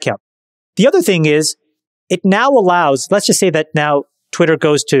of headcount? The other thing is it now allows, let's just say that now Twitter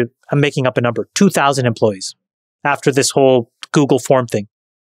goes to, I'm making up a number, 2,000 employees after this whole Google form thing.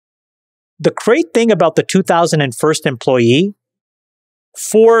 The great thing about the 2001st employee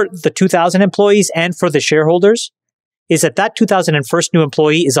for the 2,000 employees and for the shareholders is that that 2001st new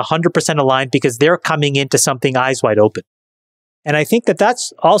employee is 100% aligned because they're coming into something eyes wide open. And I think that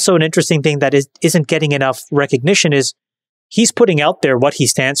that's also an interesting thing that isn't getting enough recognition is he's putting out there what he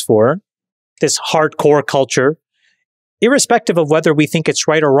stands for, this hardcore culture. Irrespective of whether we think it's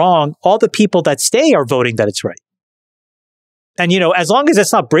right or wrong, all the people that stay are voting that it's right. And, as long as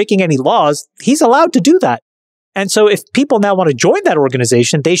it's not breaking any laws, he's allowed to do that. And so if people now want to join that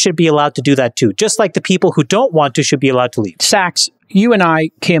organization, they should be allowed to do that too. Just like the people who don't want to should be allowed to leave. Sachs, you and I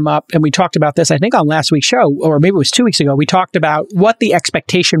came up and we talked about this, I think on last week's show, or maybe it was 2 weeks ago. We talked about what the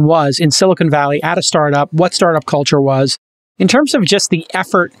expectation was in Silicon Valley at a startup, what startup culture was, in terms of just the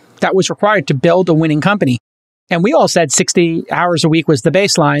effort that was required to build a winning company. And we all said 60 hours a week was the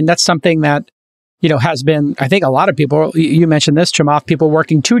baseline. That's something that, has been, I think a lot of people, you mentioned this, Chamath, people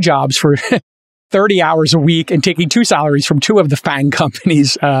working 2 jobs for 30 hours a week and taking 2 salaries from 2 of the FANG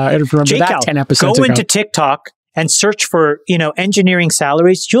companies. I remember Jake that 10 episodes ago. Go into TikTok and search for, engineering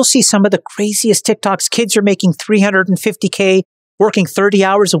salaries. You'll see some of the craziest TikToks. Kids are making $350K, working 30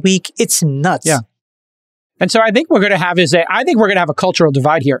 hours a week. It's nuts. Yeah. And so I think we're going to have a cultural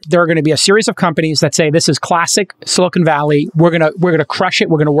divide here. There are going to be a series of companies that say this is classic Silicon Valley. We're going to crush it.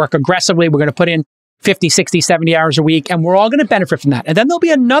 We're going to work aggressively. We're going to put in 50, 60, 70 hours a week, and we're all going to benefit from that. And then there'll be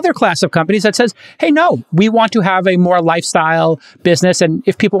another class of companies that says, hey, no, we want to have a more lifestyle business. And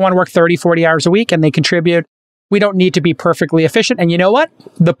if people want to work 30, 40 hours a week and they contribute, we don't need to be perfectly efficient. And you know what?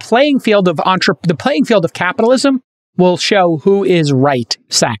 The playing field of capitalism will show who is right,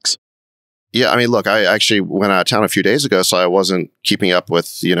 Sachs. Yeah, I mean, look, I actually went out of town a few days ago, so I wasn't keeping up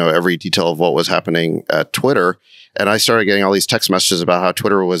with, every detail of what was happening at Twitter. And I started getting all these text messages about how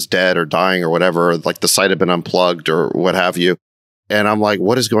Twitter was dead or dying or whatever, like the site had been unplugged or what have you. And I'm like,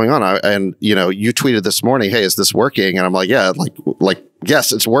 what is going on? You tweeted this morning, hey, is this working? And I'm like, yeah, like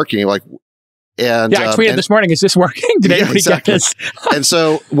yes, it's working. And I tweeted this morning, is this working? Did anybody get this? And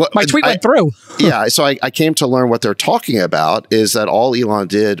so my tweet went through. Yeah. So I came to learn what they're talking about is that all Elon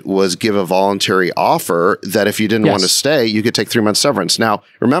did was give a voluntary offer that if you didn't want to stay, you could take 3 months severance. Now,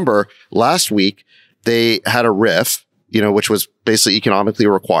 remember, last week they had a RIF, which was basically economically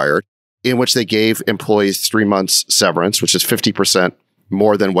required, in which they gave employees 3 months severance, which is 50%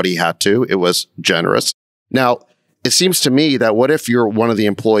 more than what he had to. It was generous. Now, it seems to me that what if you're one of the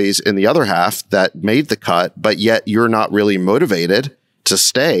employees in the other half that made the cut, but yet you're not really motivated to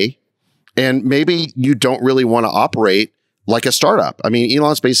stay, and maybe you don't really want to operate like a startup. I mean,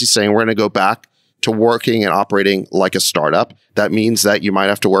 Elon's basically saying we're going to go back to working and operating like a startup. That means that you might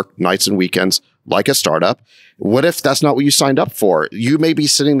have to work nights and weekends like a startup. What if that's not what you signed up for? You may be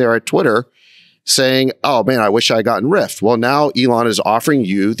sitting there at Twitter saying, oh man, I wish I had gotten Rift. Well, now Elon is offering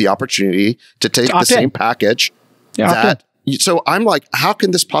you the opportunity to take the same package. So I'm like, how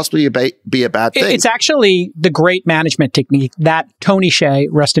can this possibly be a bad thing? It's actually the great management technique that Tony Hsieh,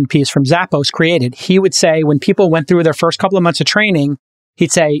 rest in peace, from Zappos created. He would say when people went through their first couple of months of training,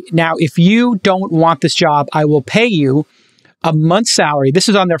 he'd say, now, if you don't want this job, I will pay you a month's salary. This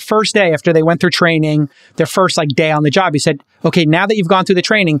is on their first day after they went through training, their first day on the job. He said, okay, now that you've gone through the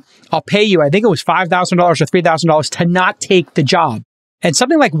training, I'll pay you, I think it was $5,000 or $3,000 to not take the job. And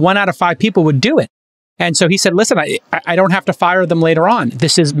something like 1 out of 5 people would do it. And so he said, listen, I don't have to fire them later on.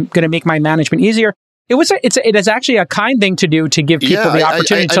 This is going to make my management easier. It is actually a kind thing to do to give people the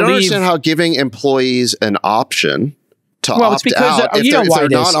opportunity to leave. I don't understand how giving employees an option to opt because, out if they're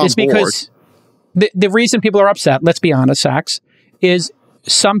not on it's board. Because the reason people are upset, let's be honest, Sachs, is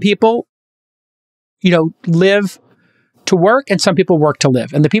some people, live to work and some people work to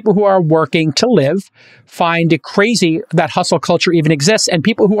live. And the people who are working to live find it crazy that hustle culture even exists. And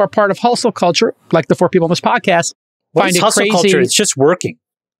people who are part of hustle culture, like the 4 people on this podcast, find it crazy. Hustle culture? It's just working.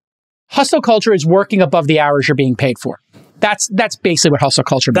 Hustle culture is working above the hours you're being paid for. That's basically what hustle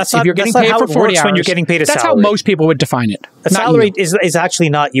culture means. If you're getting paid for 40 hours, when you're getting paid a salary. That's how most people would define it. A salary is actually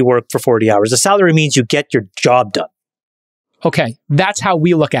not you work for 40 hours. A salary means you get your job done. Okay, that's how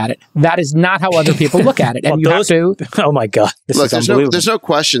we look at it. That is not how other people look at it. And Well, you have to... Oh my God. This Look, is there's unbelievable. no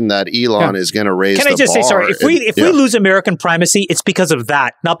question that Elon is going to raise the bar. Can I just say, sorry, if we lose American primacy, it's because of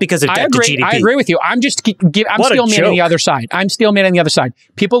that, not because of debt to GDP. I agree with you. I'm just, I'm What a still man on the joke. other side. I'm still man on the other side.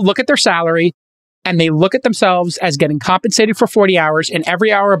 People look at their salary and they look at themselves as getting compensated for 40 hours, and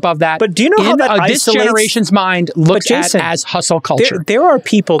every hour above that, But do you know how that this isolates- generation's mind looks Jason, at as hustle culture. There are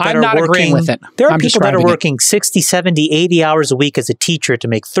people that I'm are not working, agreeing with it. There are I'm people that are describing it. working 60, 70, 80 hours a week as a teacher to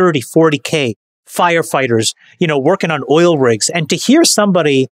make 30, 40K, firefighters, working on oil rigs. And to hear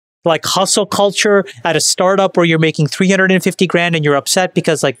somebody like hustle culture at a startup where you're making 350 grand and you're upset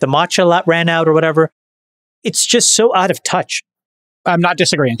because like the matcha ran out or whatever, it's just so out of touch. I'm not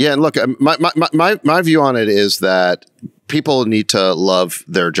disagreeing. Yeah, and look, my view on it is that people need to love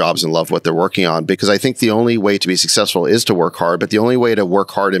their jobs and love what they're working on, because I think the only way to be successful is to work hard, but the only way to work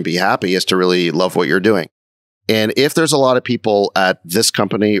hard and be happy is to really love what you're doing. And if there's a lot of people at this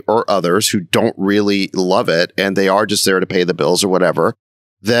company or others who don't really love it and they are just there to pay the bills or whatever,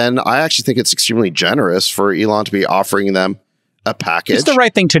 then I actually think it's extremely generous for Elon to be offering them a package. It's the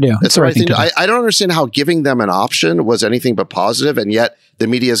right thing to do. It's the right thing to do. I don't understand how giving them an option was anything but positive, and yet the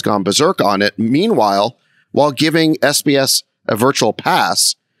media has gone berserk on it. Meanwhile, while giving SBS a virtual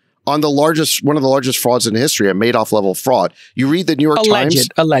pass on one of the largest frauds in history, a Madoff level fraud. You read the New York Times.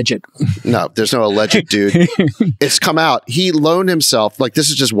 Alleged. No, there's no alleged, dude. It's come out. He loaned himself, like this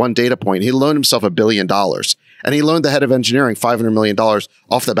is just one data point. He loaned himself $1 billion. And he loaned the head of engineering $500 million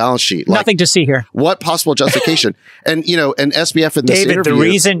off the balance sheet. Like, nothing to see here. What possible justification? And, and SBF in this David, interview. the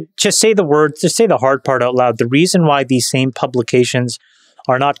reason, just say the word, just say the hard part out loud. The reason why these same publications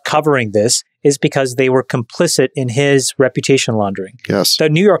are not covering this is because they were complicit in his reputation laundering. Yes. The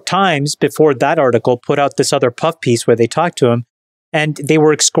New York Times, before that article, put out this other puff piece where they talked to him, and they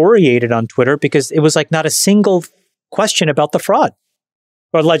were excoriated on Twitter because it was like not a single question about the fraud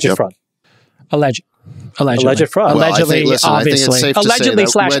or alleged fraud. Alleged fraud. Well, Allegedly, I think it's safe to allegedly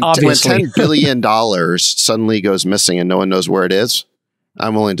say slash that obviously. when $10 billion suddenly goes missing and no one knows where it is,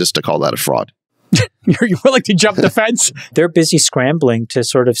 I'm willing just to call that a fraud. You're willing to jump the fence? They're busy scrambling to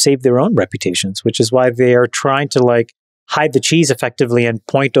sort of save their own reputations, which is why they are trying to like hide the cheese effectively and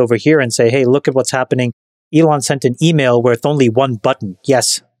point over here and say, hey, look at what's happening. Elon sent an email with only one button.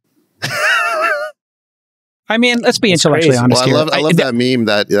 Yes. I mean, let's be intellectually honest Well, here. I love that meme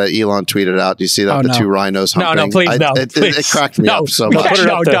that Elon tweeted out. Do you see that? Oh, the no. two rhinos humping? No, please, no. It cracked me up so much. Put it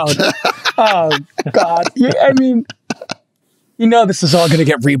up there. Don't. Oh, God. I mean, this is all going to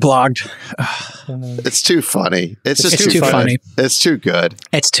get reblogged. It's too funny. It's just It's too funny. It's too good.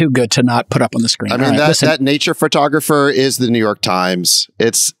 It's too good to not put up on the screen. I mean, All right, listen. that nature photographer is the New York Times.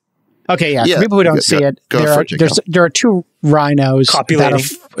 It's Okay, yeah. Yeah, For people who don't go- see go- it, go there for are it, Jacob. there are two rhinos that Copulating.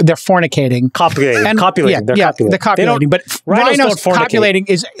 they're fornicating. Copulating. And- Copulating. They're yeah, copulating. they're copulating. But rhinos rhinos don't fornicate. copulating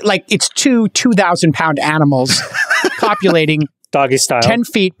is like it's two 2,000-pound animals copulating Doggy style. 10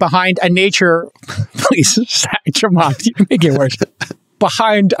 feet behind a nature. Please, Jamon, you make it worse.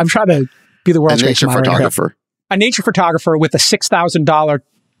 Behind, I'm trying to be the a world's nature greatest moderator. photographer. A nature photographer with a $6,000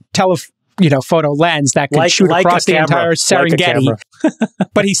 photo lens that can shoot like across a the camera. entire Like a Serengeti. camera.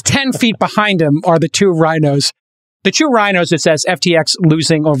 But he's 10 feet behind him are the two rhinos. The two rhinos, it says FTX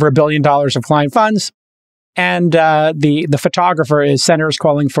losing over $1 billion of client funds. And the photographer is senators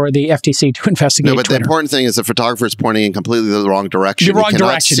calling for the FTC to investigate No, but Twitter. the important thing is the photographer is pointing in completely the wrong direction. The wrong He cannot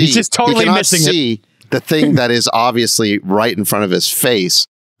direction. see- He's just totally he cannot missing it. see the thing that is obviously right in front of his face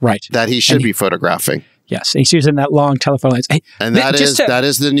Right. that he should be photographing. Yes. He's using that long telephone lens. Hey, And that is that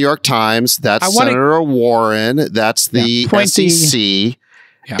is the New York Times. That's Senator Warren. That's the point the- SEC.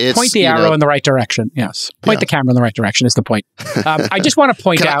 It's, point the arrow in the right direction. Yes. Point the camera in the right direction is the point. I just want to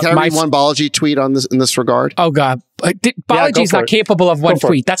point Can out I read one Balaji tweet on this in this regard? Oh, God. Balaji's for not it. capable of one Go for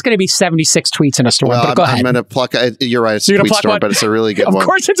tweet. That's going to be 76 tweets in a storm. Well, but go I'm ahead. going to pluck. You're right. It's a You're gonna tweet pluck storm, one? but it's a really good Of one.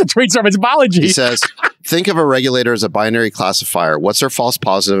 course it's a tweet storm. It's Balaji. He says, think of a regulator as a binary classifier. What's their false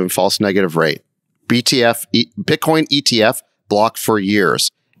positive and false negative rate? Bitcoin ETF blocked for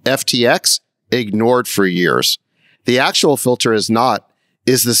years. FTX ignored for years. The actual filter is not,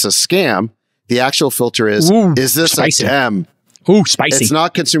 is this a scam? The actual filter is this spicy. a dem? Ooh, spicy. It's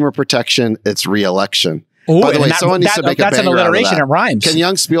not consumer protection. It's re-election. Ooh, By the and way, that- someone needs to make a that's an banger out of alliteration. that. It rhymes. Can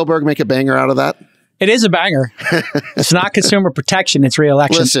young Spielberg make a banger out of that? It is a banger. It's not consumer protection. It's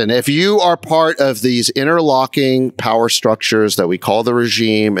re-election. Listen, if you are part of these interlocking power structures that we call the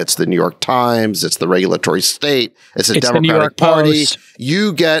regime, it's the New York Times, it's the regulatory state, it's the New Democratic York Party, Post,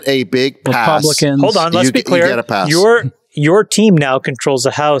 you get a big pass. Republicans. Hold on, let's You be get- clear. you get a pass. Your team now controls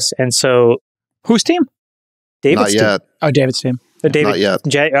the House, and so Whose team? David's Not team. yet. Oh, David's team. David, Not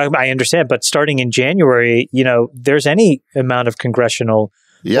yet. I understand, but starting in January, there's any amount of congressional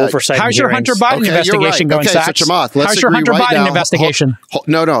oversight. How's your Hunter Biden investigation going, Okay, Sachs? so Chamath, let's How's your agree Hunter right Biden now. investigation?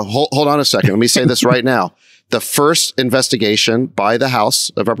 Hold on a second. Let me say this right now. The first investigation by the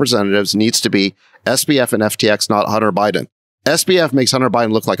House of Representatives needs to be SBF and FTX, not Hunter Biden. SBF makes Hunter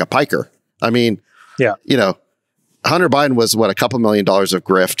Biden look like a piker. I mean, Hunter Biden was a couple $1 million of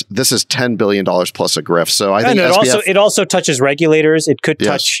grift. This is $10 billion plus a grift. So I think it also touches regulators. It could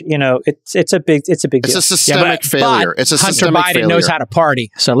touch, it's a big deal. It's a systemic failure. It's a Hunter systemic Biden failure. knows how to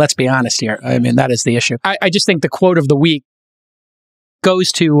party. So let's be honest here. I mean, that is the issue. I just think the quote of the week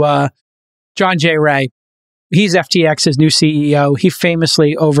goes to John J. Ray. He's FTX's new CEO. He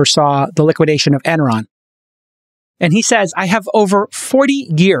famously oversaw the liquidation of Enron. And he says, I have over 40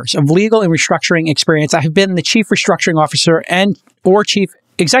 years of legal and restructuring experience. I have been the chief restructuring officer or chief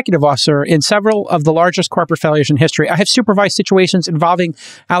executive officer in several of the largest corporate failures in history. I have supervised situations involving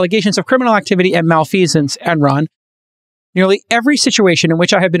allegations of criminal activity and malfeasance at Enron. Nearly every situation in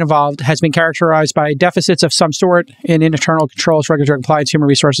which I have been involved has been characterized by deficits of some sort in internal controls, regulatory compliance, human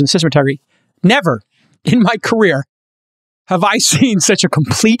resources, and system integrity. Never in my career have I seen such a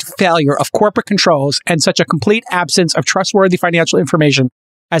complete failure of corporate controls and such a complete absence of trustworthy financial information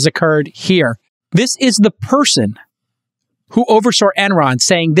as occurred here. This is the person who oversaw Enron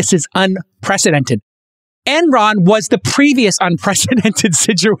saying this is unprecedented. Enron was the previous unprecedented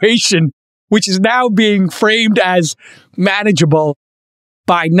situation, which is now being framed as manageable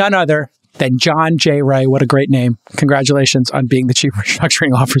by none other than John J. Ray. What a great name. Congratulations on being the chief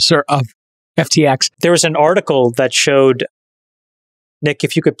restructuring officer of FTX. There was an article that showed, Nick,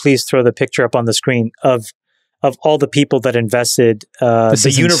 if you could please throw the picture up on the screen of all the people that invested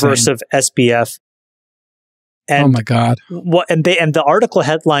the universe of SBF. And oh my God! And the article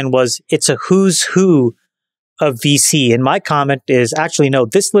headline was, "It's a who's who of VC." And my comment is, actually, no.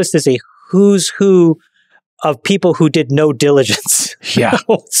 This list is a who's who of people who did no diligence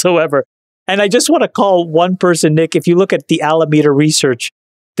whatsoever. And I just want to call one person, Nick. If you look at the Alameda Research,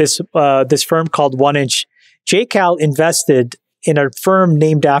 this firm called 1inch, JCal invested in a firm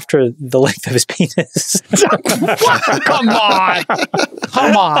named after the length of his penis. Come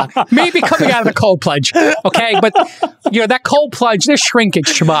on. Maybe coming out of the cold plunge. Okay, but that cold plunge, there's shrinkage,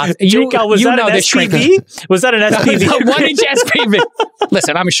 Chamath. Was that an SPV? Was that an SPV? 1inch SPV.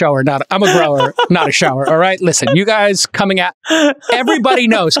 Listen, I'm a grower, not a shower. All right, listen, you guys everybody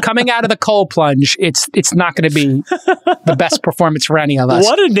knows coming out of the cold plunge, it's not going to be the best performance for any of us.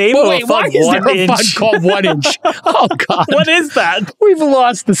 What a name of a fund! Why is there a fund called 1inch? Oh God, what is that? We've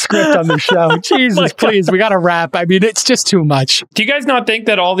lost the script on the show. Jesus, please, we got to wrap. I mean, it's just too much. Do you guys not think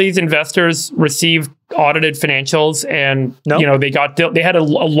that all these investors received audited financials and they had a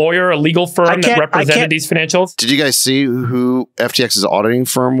lawyer, a legal firm that represented these financials? Did you guys see who FTX's auditing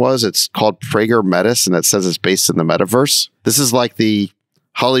firm was? It's called Prager Metis, and it says it's based in the metaverse. This is like the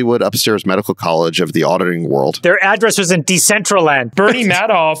Hollywood upstairs medical college of the auditing world. Their address was in Decentraland. Bernie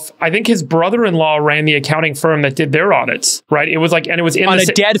Madoff, I think his brother-in-law ran the accounting firm that did their audits, right? It was on a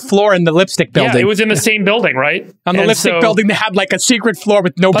dead floor in the lipstick building. Yeah, it was in the same building, right? On the lipstick building, they had like a secret floor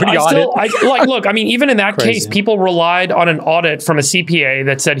with nobody on it. Look, I mean, even in that case, people relied on an audit from a CPA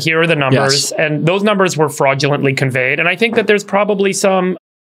that said, here are the numbers, and those numbers were fraudulently conveyed. And I think that there's probably some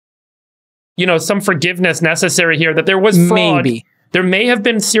forgiveness necessary here, that there was fraud. Maybe. There may have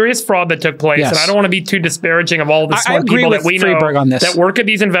been serious fraud that took place, and I don't want to be too disparaging of all the smart people that we know that work at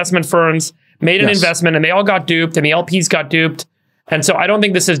these investment firms, made an investment, and they all got duped, and the LPs got duped. And so I don't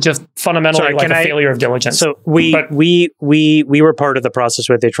think this is just fundamentally a failure of diligence. So we were part of the process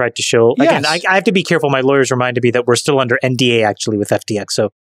where they tried to show. Again, I have to be careful. My lawyers reminded me that we're still under NDA actually with FTX.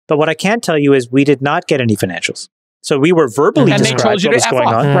 But what I can tell you is we did not get any financials. So we were verbally described what was going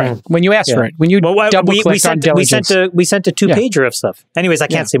on. Right. When you asked for it. When you double-clicked on diligence. We sent a 2-pager of stuff. Anyways, I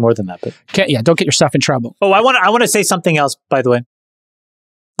can't say more than that. But don't get yourself in trouble. Oh, I want to say something else, by the way.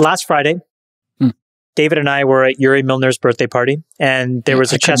 Last Friday, David and I were at Yuri Milner's birthday party, and there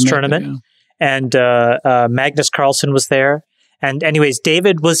was a chess tournament, and Magnus Carlsen was there. And anyways,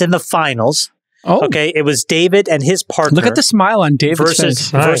 David was in the finals. Oh. Okay, it was David and his partner. Look at the smile on David's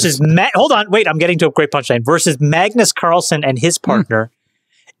face. Hold on, wait, I'm getting to a great punchline. Versus Magnus Carlsen and his partner.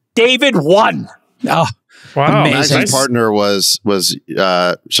 David won. Oh, wow. Magnus' partner was should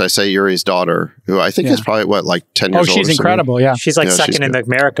I say Yuri's daughter, who I think is probably, 10 years old? Oh, she's incredible, yeah. She's second in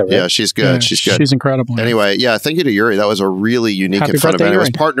America, right? Yeah, she's good. Yeah, she's good. She's incredible. Anyway, thank you to Yuri. That was a really unique and fun event. It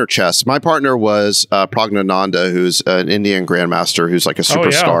was partner chess. My partner was Praggnanandhaa, who's an Indian grandmaster who's like a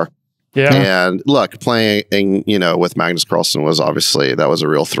superstar. Yeah. And look, playing, with Magnus Carlsen was obviously, that was a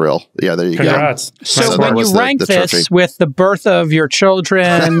real thrill. Yeah, there you Congrats. go. So that when you was rank the this trophy. with the birth of your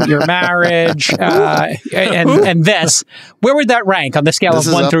children, your marriage, and this, where would that rank on the scale This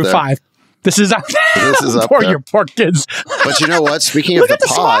of is 1 up through there. 5? This is up there. This is up Poor there. your poor kids. But you know what? Speaking of Look the at the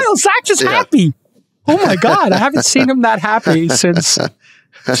pod, smile. Zach is happy. Oh my God. I haven't seen him that happy since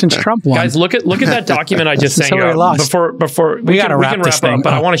Trump won. Guys, look at that document I just sent you. Hillary lost. Before we gotta can wrap wrap this up, thing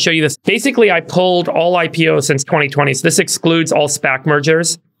but I up. want to show you this. Basically, I pulled all IPOs since 2020. So this excludes all SPAC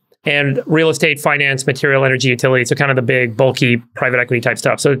mergers and real estate, finance, material, energy, utility. So kind of the big, bulky private equity type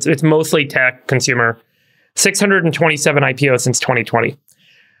stuff. So it's mostly tech, consumer. 627 IPOs since 2020.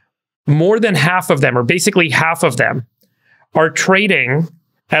 More than half of them, or basically half of them, are trading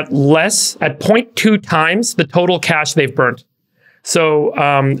at 0.2 times the total cash they've burnt. So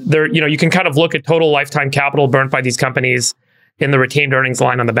you can kind of look at total lifetime capital burnt by these companies in the retained earnings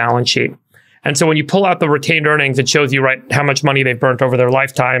line on the balance sheet. And so when you pull out the retained earnings, it shows you how much money they've burnt over their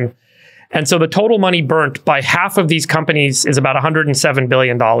lifetime. And so the total money burnt by half of these companies is about $107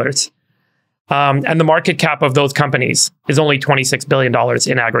 billion. And the market cap of those companies is only $26 billion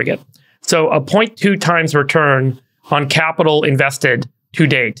in aggregate. So a 0.2 times return on capital invested to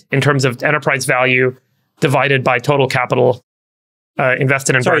date in terms of enterprise value divided by total capital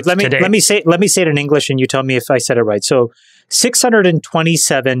invested in Sorry, birds today. let me say it in English, and you tell me if I said it right. So,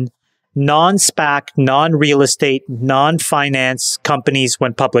 627 non-SPAC, non-real estate, non-finance companies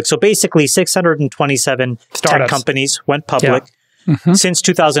went public. So basically, 627 tech Startups. companies went public since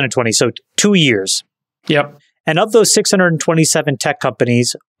 2020. So 2 years. Yep. And of those 627 tech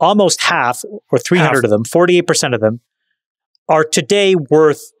companies, almost half, or 300 of them, 48% of them, are today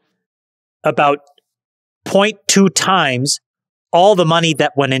worth about 0.2 times all the money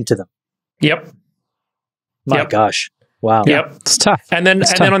that went into them. Yep. My gosh. Wow. Yep. It's tough. And then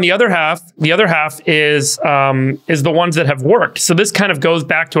on the other half is the ones that have worked. So this kind of goes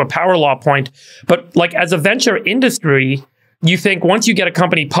back to a power law point. But like as a venture industry, you think once you get a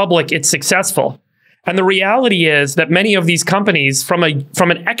company public, it's successful. And the reality is that many of these companies, from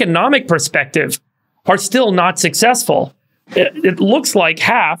an economic perspective, are still not successful. It looks like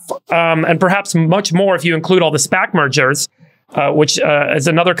half, and perhaps much more if you include all the SPAC mergers, which is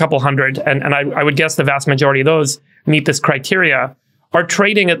another couple hundred, and I would guess the vast majority of those meet this criteria, are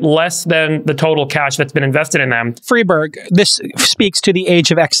trading at less than the total cash that's been invested in them. Friedberg, this speaks to the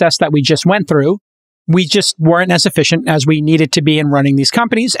age of excess that we just went through. We just weren't as efficient as we needed to be in running these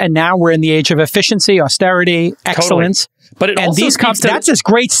companies, and now we're in the age of efficiency, austerity, excellence. Totally. But it also these speaks to that's a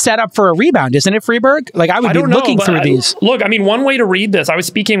great setup for a rebound, isn't it, Friedberg? Like I would be looking through these. Look, I mean, one way to read this, I was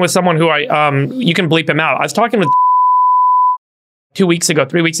speaking with someone who you can bleep him out. I was talking with 3 weeks ago,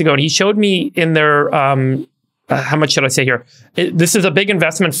 and he showed me in their, how much should I say here? This is a big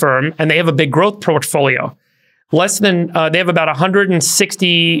investment firm, and they have a big growth portfolio. They have about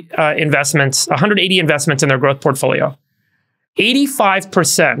 160 investments, 180 investments in their growth portfolio.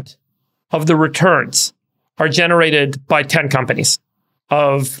 85% of the returns are generated by 10 companies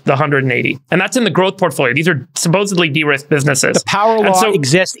of the 180. And that's in the growth portfolio. These are supposedly de-risked businesses. The power law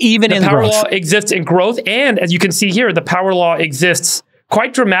exists even in growth. The power law exists in growth. And as you can see here, the power law exists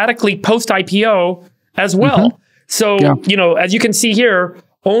quite dramatically post-IPO as well. So, as you can see here,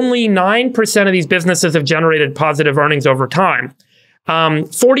 only 9% of these businesses have generated positive earnings over time.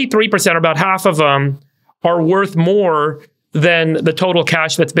 43%, about half of them, are worth more than the total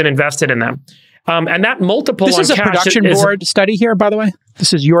cash that's been invested in them. And that multiple This on is a cash production board study here, by the way.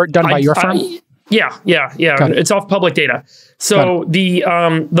 This is done by your firm. Yeah. It's off public data. So the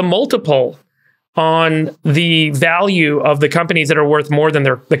multiple on the value of the companies that are worth more than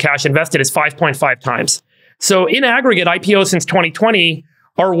the cash invested is 5.5 times. So in aggregate, IPOs since 2020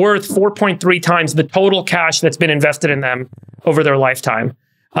 are worth 4.3 times the total cash that's been invested in them over their lifetime.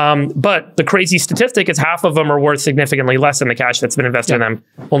 But the crazy statistic is half of them are worth significantly less than the cash that's been invested in them,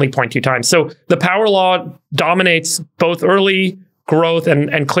 only 0.2 times. So the power law dominates both early growth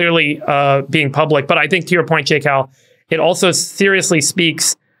and clearly being public. But I think to your point, Jake Hal, it also seriously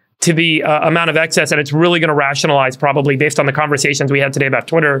speaks to the amount of excess, and it's really going to rationalize probably based on the conversations we had today about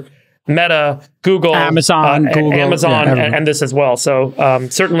Twitter, Meta, Google, Amazon, and this as well. So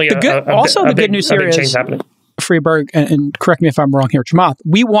certainly the good news here is change happening. Friedberg, and correct me if I'm wrong here, Chamath,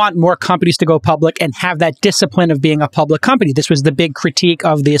 we want more companies to go public and have that discipline of being a public company. This was the big critique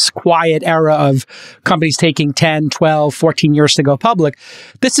of this quiet era of companies taking 10, 12, 14 years to go public.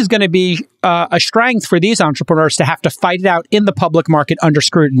 This is going to be a strength for these entrepreneurs to have to fight it out in the public market under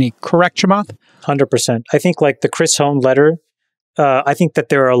scrutiny. Correct, Chamath? 100%. I think like the Chris Hone letter, I think that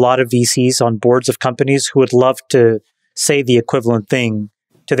there are a lot of VCs on boards of companies who would love to say the equivalent thing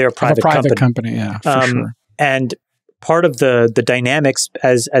to their private company. Yeah, for sure. And part of the dynamics,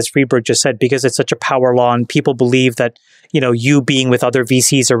 as Friedberg just said, because it's such a power law and people believe that, you being with other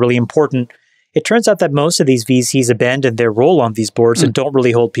VCs are really important. It turns out that most of these VCs abandon their role on these boards and don't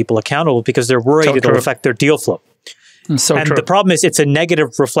really hold people accountable because they're worried it'll affect their deal flow. The problem is it's a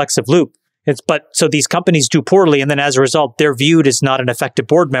negative reflexive loop. So these companies do poorly, and then as a result, they're viewed as not an effective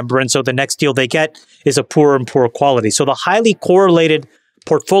board member, and so the next deal they get is a poorer and poorer quality. So the highly correlated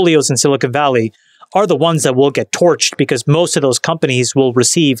portfolios in Silicon Valley are the ones that will get torched because most of those companies will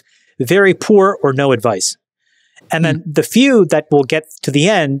receive very poor or no advice. And then the few that will get to the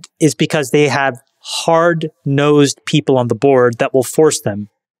end is because they have hard-nosed people on the board that will force them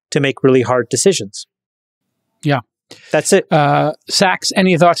to make really hard decisions. Yeah. That's it. Sachs,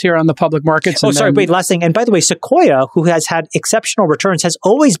 any thoughts here on the public markets? Wait, last thing. And by the way, Sequoia, who has had exceptional returns, has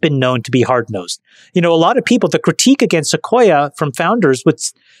always been known to be hard-nosed. A lot of people, the critique against Sequoia from founders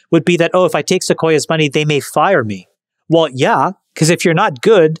would be that, if I take Sequoia's money, they may fire me. Well, yeah, because if you're not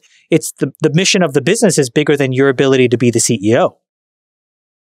good, it's the mission of the business is bigger than your ability to be the CEO.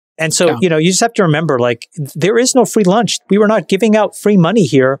 And so, you just have to remember, there is no free lunch. We were not giving out free money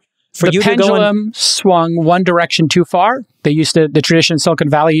here. The pendulum swung one direction too far. The tradition in Silicon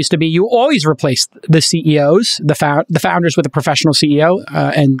Valley used to be you always replace the CEOs, the founders with a professional CEO,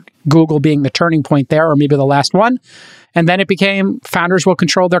 and Google being the turning point there, or maybe the last one. And then it became founders will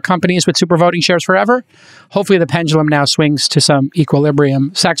control their companies with super voting shares forever. Hopefully the pendulum now swings to some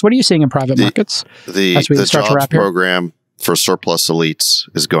equilibrium. Sachs, what are you seeing in private markets? The jobs program for surplus elites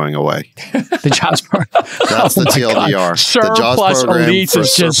is going away. The jobs program. That's the TLDR. God. The jobs program elites for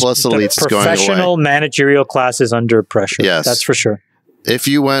is just surplus elites is going away. Professional managerial class is under pressure. Yes. That's for sure. If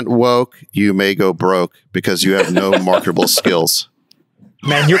you went woke, you may go broke because you have no marketable skills.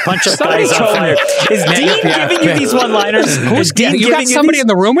 Man, your punch-up guy is on fire. Is Dean giving you these one-liners? Who's Dean? You got somebody in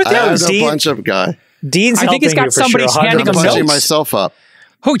the room with you? I have no punch-up guy. Dean's I think he's got somebody handing him I'm punching notes. myself up.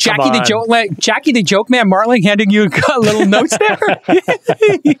 Who, Jackie the Joke Man Marling handing you little notes there?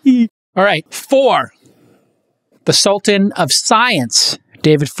 All right. 4, the Sultan of Science,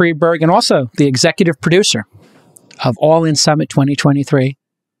 David Friedberg, and also the executive producer of All In Summit 2023.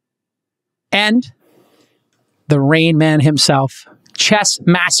 And the Rain Man himself, chess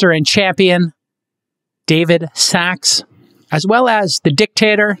master and champion, David Sachs, as well as the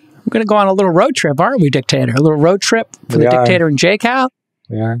dictator. We're going to go on a little road trip, aren't we, dictator? A little road trip for the dictator and JCal.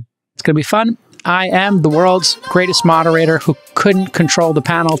 We are. It's going to be fun. I am the world's greatest moderator who couldn't control the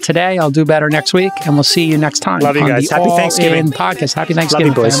panel today. I'll do better next week, and we'll see you next time. Love you guys. Happy Thanksgiving. Podcast. Happy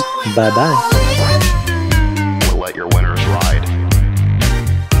Thanksgiving, Love you, boys. Bye-bye. We'll let your winners ride.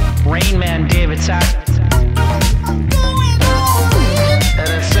 Rain Man David Sachs. And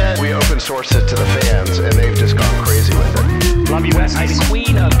instead, we open source it to the fans, and they've just gone crazy with it. Love you, Bestie.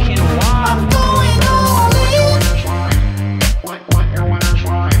 Queen of Quinoa.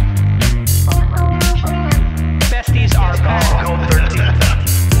 Besties are back. Code 13.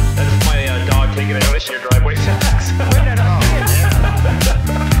 That is my dog taking a notice in your driveway.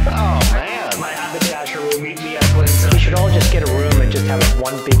 Oh, man. My haberdasher will meet me at Clinton. We should all just get a room and just have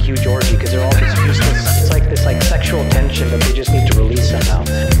one big huge orgy because they're all just useless. It's like this sexual tension that they just need to release somehow.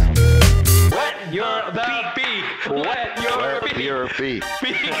 Wet your beak. Wet your beak.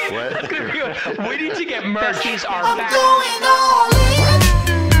 Beak. What? That's gonna be good. We need to get merch. Besties are I'm back. going all in.